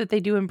hope that they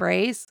do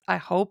embrace. I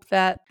hope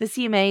that the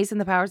CMAs and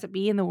the powers that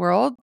be in the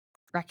world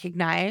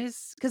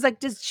recognize. Because, like,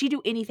 does she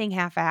do anything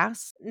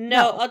half-ass?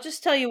 No, I'll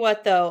just tell you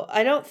what, though.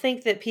 I don't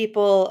think that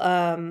people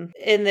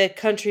in the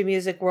country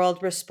music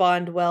world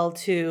respond well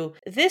to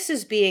this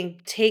is being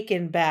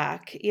taken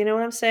back. You know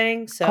what I'm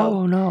saying? So,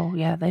 oh, no.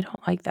 Yeah, they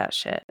don't like that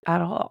shit at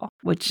all.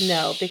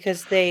 No,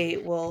 because they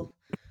will...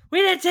 We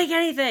didn't take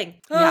anything.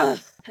 Yeah.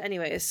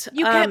 Anyways.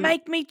 You can't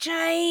make me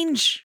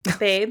change.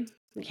 Babe.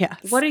 Yes.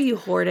 What are you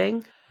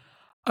hoarding?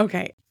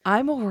 Okay.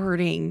 I'm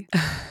hoarding.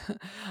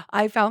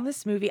 I found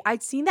this movie.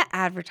 I'd seen the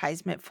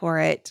advertisement for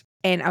it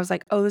and I was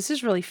like, oh, this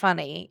is really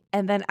funny.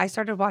 And then I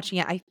started watching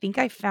it. I think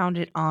I found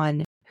it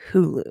on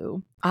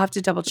Hulu. I'll have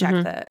to double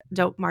check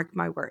don't mark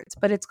my words,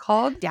 but it's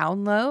called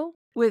Down Low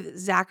with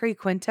Zachary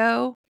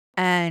Quinto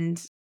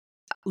and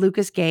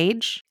Lucas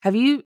Gage. Have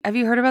you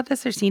heard about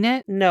this or seen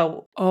it?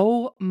 No.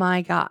 Oh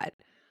my God.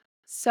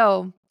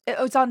 So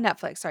it's on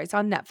Netflix. Sorry, it's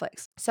on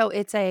Netflix. So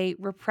it's a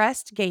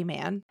repressed gay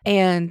man,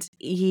 and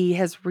he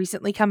has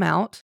recently come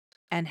out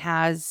and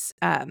has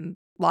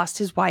lost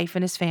his wife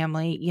and his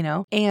family,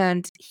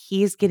 and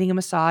he's getting a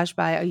massage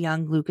by a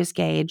young Lucas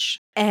Gage,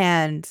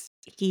 and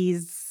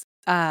he's,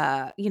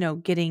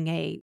 getting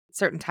a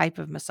certain type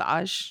of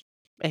massage,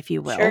 if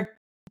you will. Sure.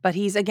 But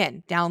he's,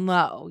 again, down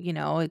low,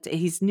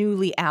 he's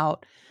newly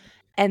out,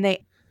 and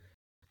they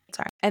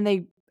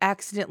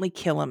accidentally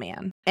kill a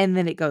man, and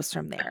then it goes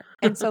from there.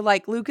 And so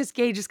like Lucas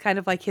Gage is kind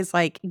of like his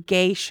like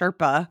gay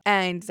Sherpa,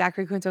 and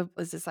Zachary Quinto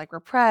is this like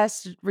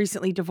repressed,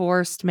 recently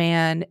divorced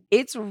man.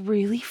 It's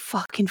really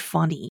fucking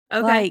funny.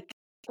 Okay. Like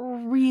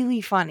really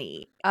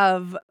funny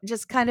of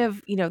just kind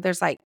of,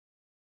 there's like,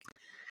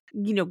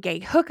 gay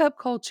hookup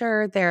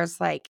culture. There's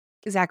like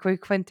Zachary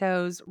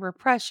Quinto's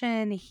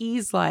repression.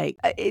 He's like,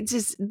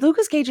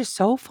 Lucas Gage is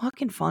so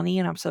fucking funny,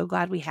 and I'm so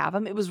glad we have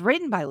him. It was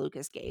written by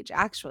Lucas Gage,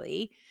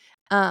 actually.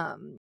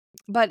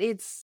 But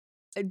it's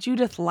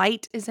Judith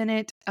Light is in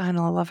it, and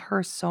I love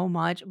her so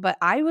much. But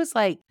I was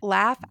like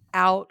laugh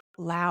out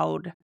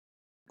loud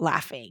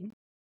laughing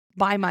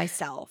by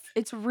myself.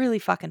 It's really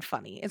fucking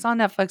funny. It's on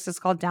Netflix. It's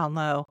called Down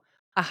Low.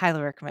 I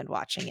highly recommend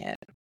watching it.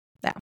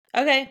 Yeah.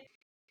 Okay.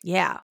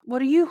 Yeah.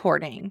 What are you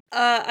hoarding?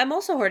 I'm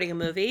also hoarding a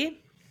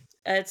movie.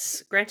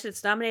 It's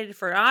nominated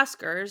for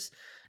Oscars,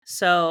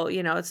 so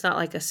it's not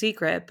like a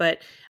secret.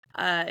 But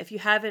if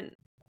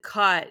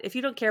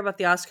you don't care about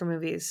the Oscar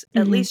movies,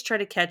 at least try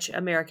to catch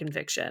American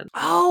Fiction.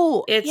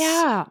 Oh, it's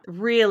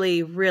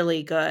really,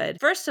 really good.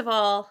 First of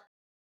all,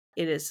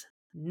 it is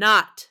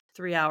not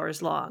 3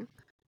 hours long.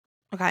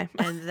 Okay,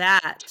 and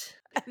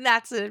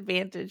that's an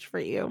advantage for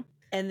you.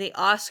 And the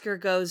Oscar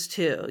goes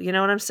to, you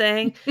know what I'm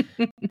saying?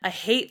 I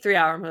hate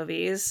 3-hour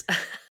movies.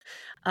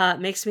 It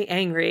makes me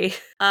angry.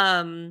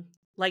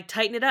 Like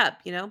tighten it up,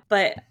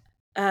 But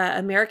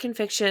American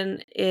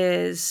Fiction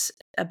is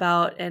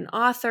about an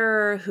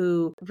author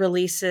who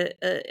releases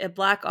a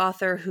Black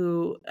author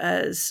who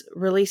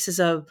releases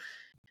a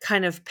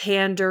kind of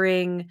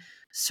pandering,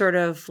 sort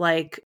of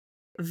like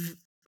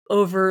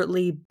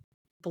overtly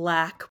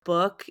Black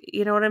book,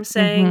 you know what I'm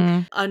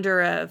saying?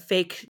 Under a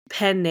fake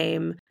pen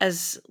name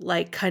as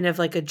like kind of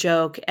like a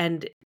joke,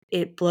 and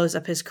it blows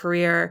up his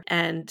career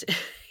and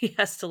he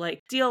has to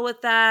like deal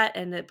with that.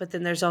 But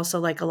then there's also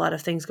like a lot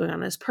of things going on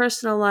in his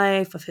personal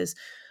life of his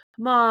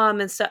mom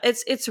and stuff.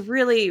 It's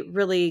really,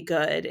 really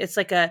good.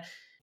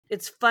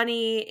 It's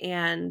funny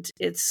and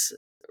it's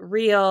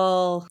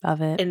real.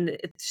 Love it. And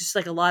it's just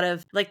like a lot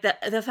of like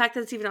the fact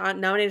that it's even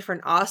nominated for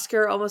an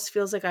Oscar almost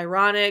feels like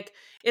ironic.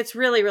 It's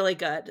really, really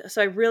good.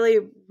 So I really,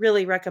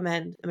 really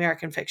recommend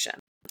American Fiction.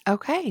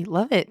 Okay,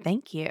 love it.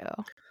 Thank you.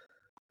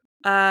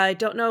 I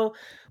don't know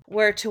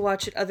where to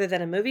watch it other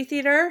than a movie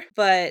theater,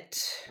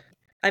 but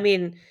I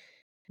mean,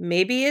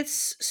 maybe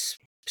it's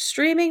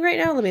streaming right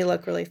now. Let me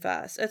look really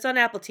fast. It's on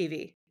Apple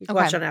TV. You can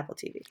watch it on Apple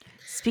TV.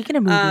 Speaking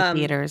of movie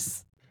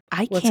theaters,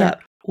 I can't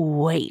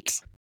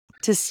wait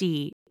to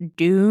see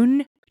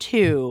Dune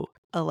 2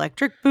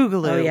 Electric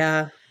Boogaloo. Oh,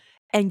 yeah.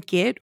 And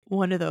get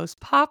one of those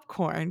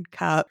popcorn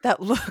cup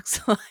that looks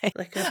like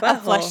a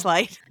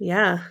fleshlight.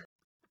 Yeah.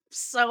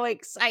 So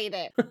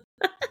excited.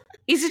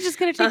 Is it just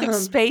going to take up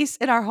space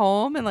in our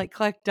home and like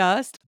collect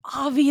dust?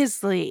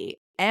 Obviously.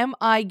 Am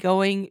I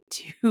going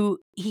to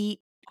eat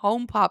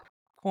home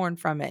popcorn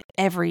from it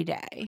every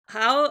day?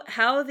 How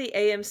the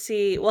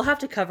AMC, we'll have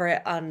to cover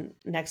it on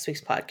next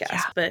week's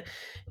podcast, but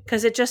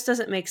because it just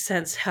doesn't make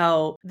sense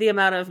how the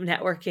amount of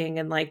networking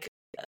and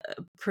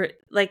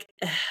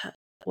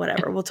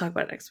whatever, we'll talk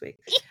about it next week.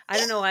 I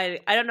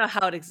don't know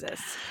how it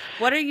exists.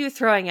 What are you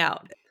throwing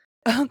out?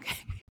 Okay.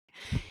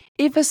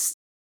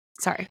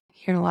 Sorry,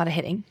 hearing a lot of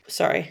hitting.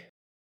 Sorry.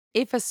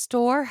 If a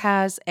store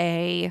has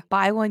a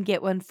buy one,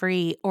 get one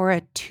free or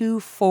a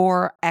 2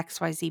 for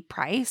XYZ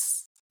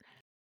price,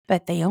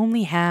 but they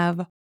only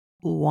have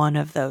one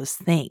of those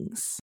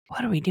things,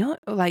 what are we doing?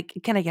 Like,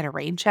 can I get a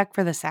rain check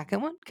for the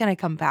second one? Can I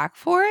come back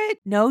for it?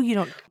 No, you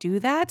don't do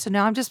that. So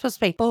now I'm just supposed to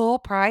pay full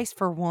price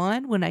for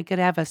one when I could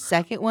have a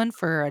second one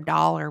for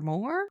 $1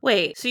 more?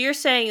 Wait, so you're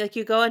saying like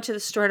you go into the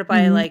store to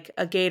buy like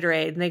a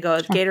Gatorade and they go,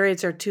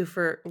 Gatorades are 2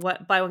 for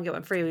what? Buy one, get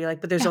one free. You're like,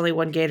 but there's only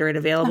one Gatorade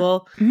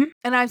available.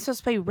 And I'm supposed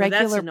to pay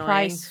regular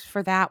price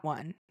for that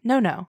one.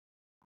 No.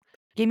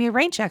 Give me a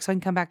rain check so I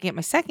can come back and get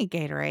my second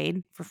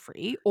Gatorade for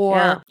free.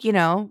 Or,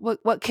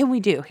 what can we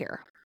do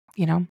here?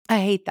 I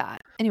hate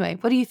that. Anyway,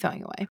 what are you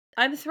throwing away?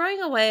 I'm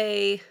throwing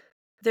away,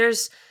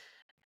 there's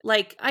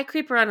like, I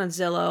creep around on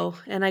Zillow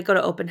and I go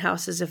to open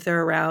houses if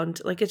they're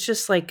around. Like, it's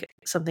just like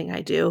something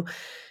I do.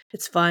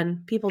 It's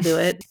fun. People do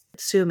it.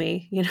 Sue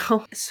me,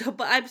 So,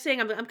 but I'm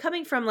saying I'm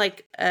coming from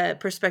like a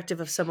perspective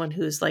of someone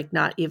who's like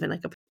not even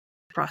like a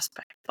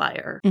prospect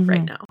buyer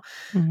right now.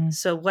 Mm-hmm.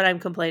 So what I'm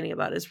complaining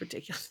about is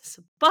ridiculous,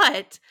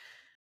 but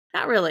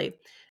not really.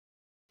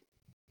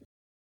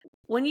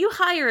 When you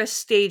hire a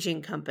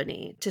staging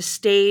company to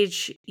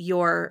stage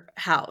your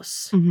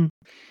house,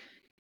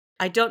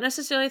 I don't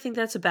necessarily think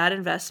that's a bad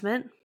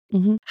investment.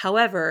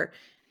 However,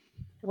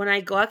 when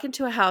I go out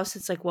into a house,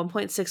 it's like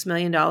 $1.6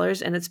 million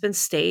and it's been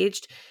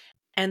staged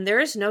and there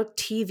is no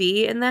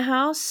TV in the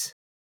house.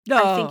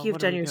 I think you've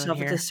done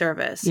yourself a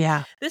disservice.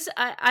 Yeah.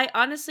 I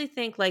honestly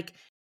think like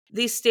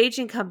these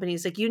staging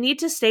companies, like you need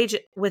to stage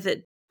it with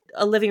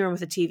a living room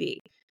with a TV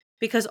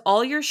because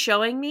all you're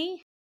showing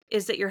me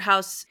is that your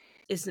house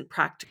isn't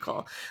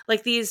practical.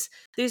 Like these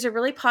are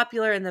really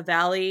popular in the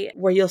Valley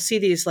where you'll see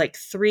these like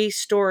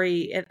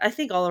 3-story, and I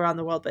think all around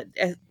the world, but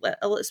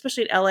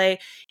especially in LA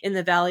in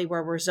the Valley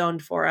where we're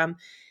zoned for them,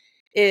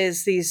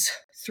 is these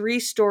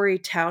 3-story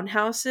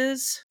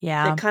townhouses.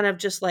 Yeah. That kind of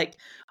just like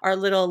are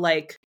little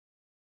like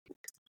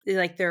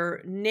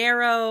they're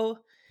narrow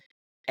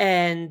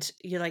and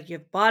you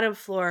have bottom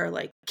floor,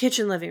 like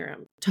kitchen, living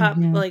room, top,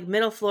 like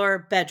middle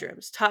floor,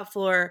 bedrooms, top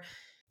floor,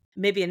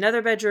 maybe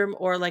another bedroom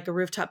or like a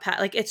rooftop pad.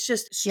 Like it's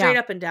just straight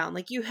up and down.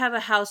 Like you have a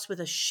house with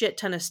a shit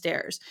ton of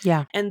stairs.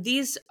 Yeah. And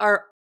these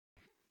are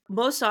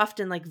most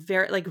often like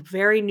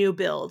very new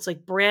builds,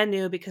 like brand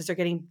new because they're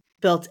getting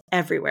built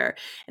everywhere.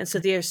 And so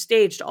they are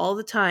staged all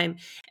the time.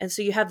 And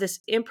so you have this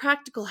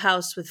impractical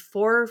house with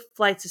 4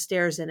 flights of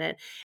stairs in it.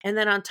 And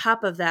then on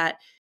top of that,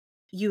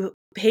 you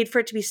paid for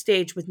it to be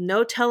staged with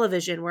no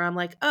television where I'm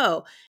like,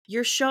 oh,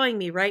 you're showing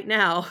me right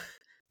now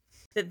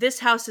that this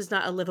house is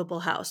not a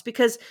livable house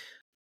because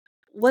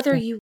whether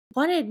you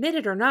want to admit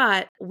it or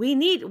not,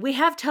 we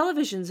have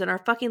televisions in our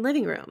fucking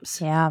living rooms.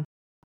 Yeah.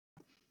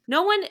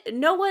 No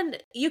one,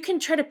 you can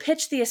try to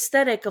pitch the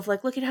aesthetic of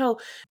like, look at how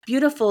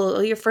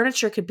beautiful your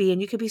furniture could be.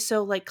 And you could be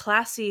so like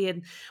classy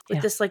and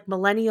with this like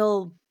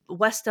millennial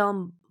West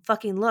Elm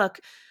fucking look.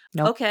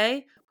 Nope.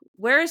 Okay.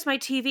 Where is my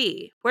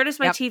TV? Where does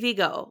my TV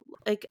go?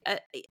 Like,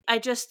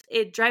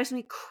 it drives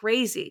me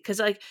crazy. Cause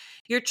like,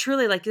 you're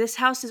truly like, this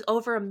house is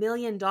over $1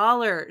 million.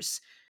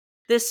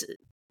 This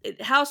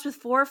house with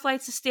 4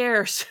 flights of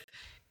stairs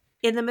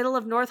in the middle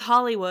of North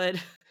Hollywood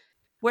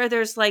where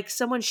there's like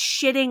someone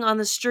shitting on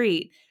the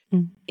street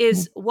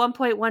is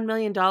 $1.1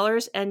 million.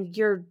 And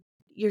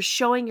you're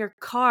showing your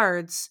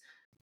cards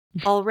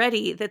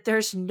already that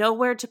there's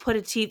nowhere to put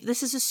a TV.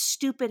 This is a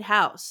stupid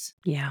house.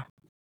 Yeah.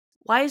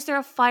 Why is there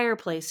a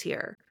fireplace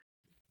here?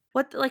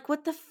 What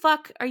the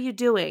fuck are you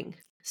doing?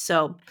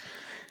 So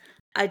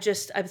I'm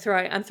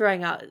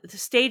throwing out the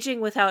staging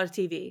without a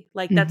TV.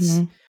 Like that's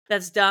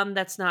That's dumb.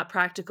 That's not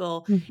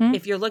practical. Mm-hmm.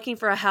 If you're looking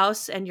for a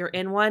house and you're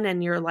in one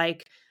and you're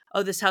like,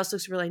 oh, this house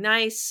looks really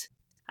nice,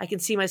 I can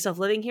see myself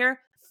living here,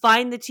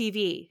 find the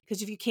TV.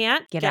 Because if you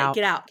can't, Get out.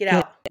 Get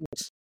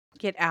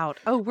out.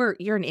 Oh,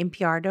 you're an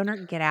NPR donor?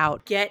 Get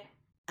out. Get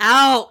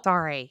out.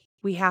 Sorry.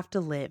 We have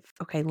to live.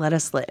 Okay, let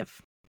us live.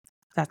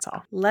 That's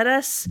all. Let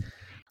us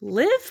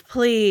live,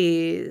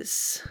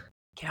 please.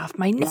 Get off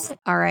my neck.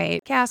 All right.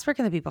 Cass, where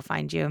can the people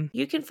find you?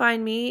 You can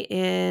find me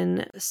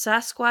in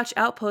Sasquatch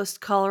Outpost,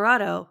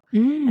 Colorado.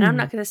 And I'm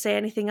not going to say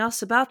anything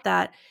else about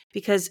that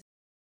because,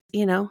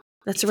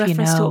 that's a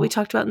reference to what we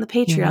talked about in the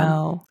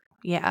Patreon.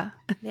 Yeah.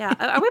 Yeah.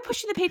 Are we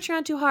pushing the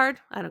Patreon too hard?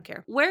 I don't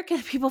care. Where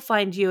can people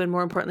find you? And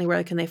more importantly,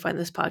 where can they find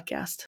this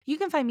podcast? You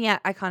can find me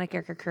at Iconic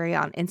Erica Curry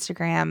on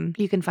Instagram.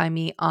 You can find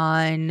me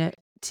on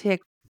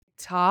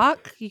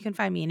TikTok. You can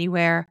find me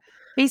anywhere.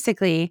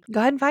 Basically,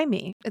 go ahead and find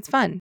me. It's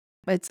fun.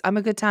 I'm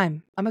a good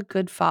time. I'm a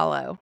good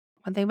follow.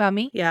 One thing about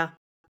me. Yeah.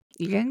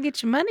 You're going to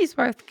get your money's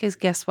worth because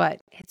guess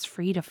what? It's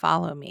free to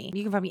follow me.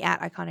 You can find me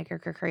at Iconic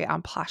Erica Curry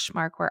on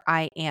Poshmark where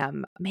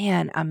I'm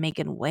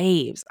making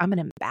waves. I'm an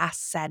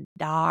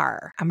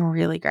ambassador. I'm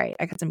really great.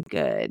 I got some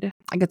good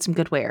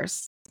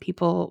wares.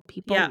 People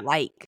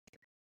like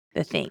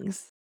the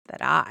things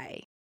that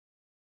I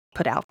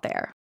put out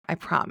there. I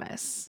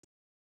promise.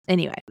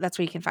 Anyway, that's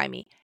where you can find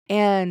me.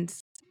 And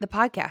the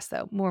podcast,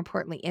 though, more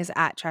importantly, is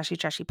at Trashy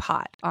Trashy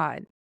Pod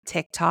on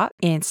TikTok,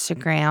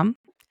 Instagram,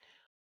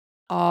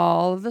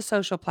 all of the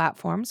social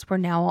platforms. We're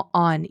now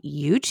on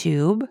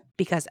YouTube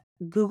because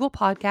Google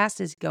Podcast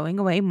is going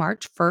away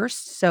March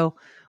 1st. So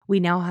we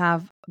now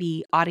have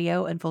the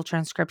audio and full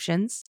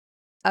transcriptions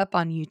up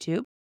on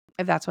YouTube,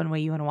 if that's one way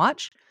you want to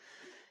watch.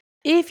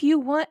 If you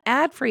want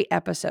ad-free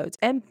episodes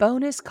and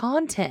bonus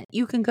content,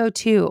 you can go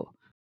to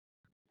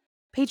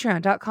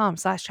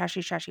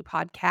patreon.com/Trashy Trashy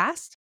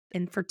Podcast.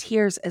 And for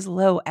tiers as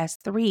low as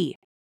 $3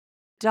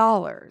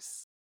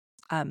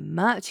 a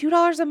month,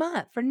 $2 a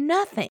month for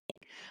nothing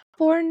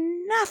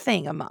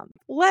a month,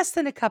 less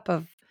than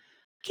can't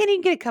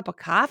even get a cup of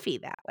coffee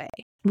that way.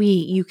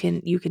 You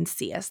can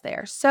see us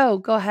there. So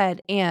go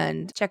ahead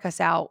and check us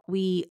out.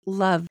 We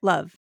love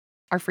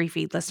our free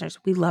feed listeners.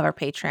 We love our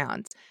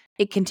Patreons.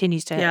 It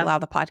continues to allow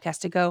the podcast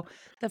to go.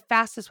 The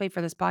fastest way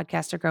for this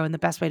podcast to grow and the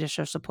best way to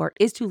show support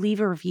is to leave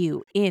a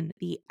review in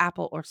the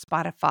Apple or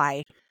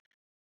Spotify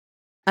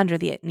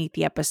underneath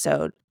the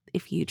episode.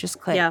 If you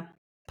just click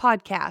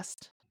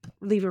podcast,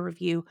 leave a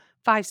review,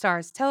 5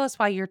 stars, tell us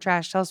why you're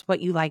trash, tell us what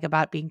you like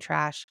about being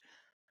trash.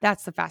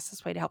 That's the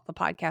fastest way to help the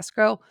podcast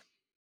grow.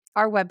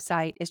 Our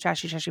website is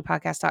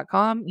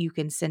trashytrashypodcast.com. You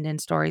can send in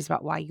stories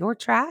about why you're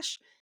trash.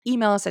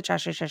 Email us at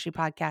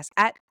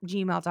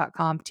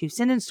trashytrashypodcast@gmail.com to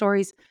send in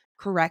stories,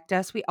 correct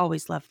us. We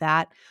always love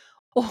that.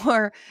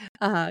 Or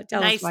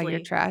tell us why you're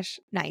trash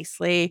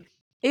nicely.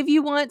 If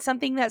you want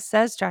something that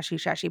says Trashy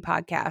Trashy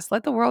Podcast,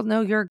 let the world know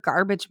you're a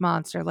garbage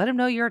monster. Let them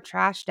know you're a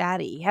trash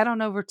daddy. Head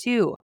on over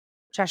to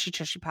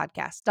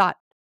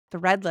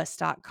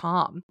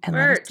trashytrashypodcast.threadless.com and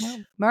let us know.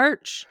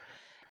 Merch.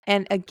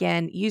 And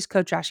again, use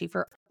code Trashy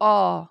for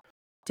all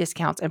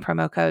discounts and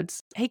promo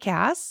codes. Hey,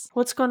 Cass.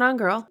 What's going on,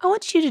 girl? I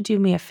want you to do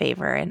me a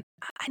favor, and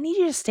I need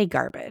you to stay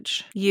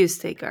garbage. You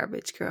stay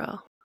garbage,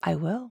 girl. I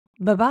will.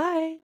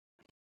 Bye-bye.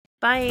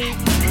 Bye.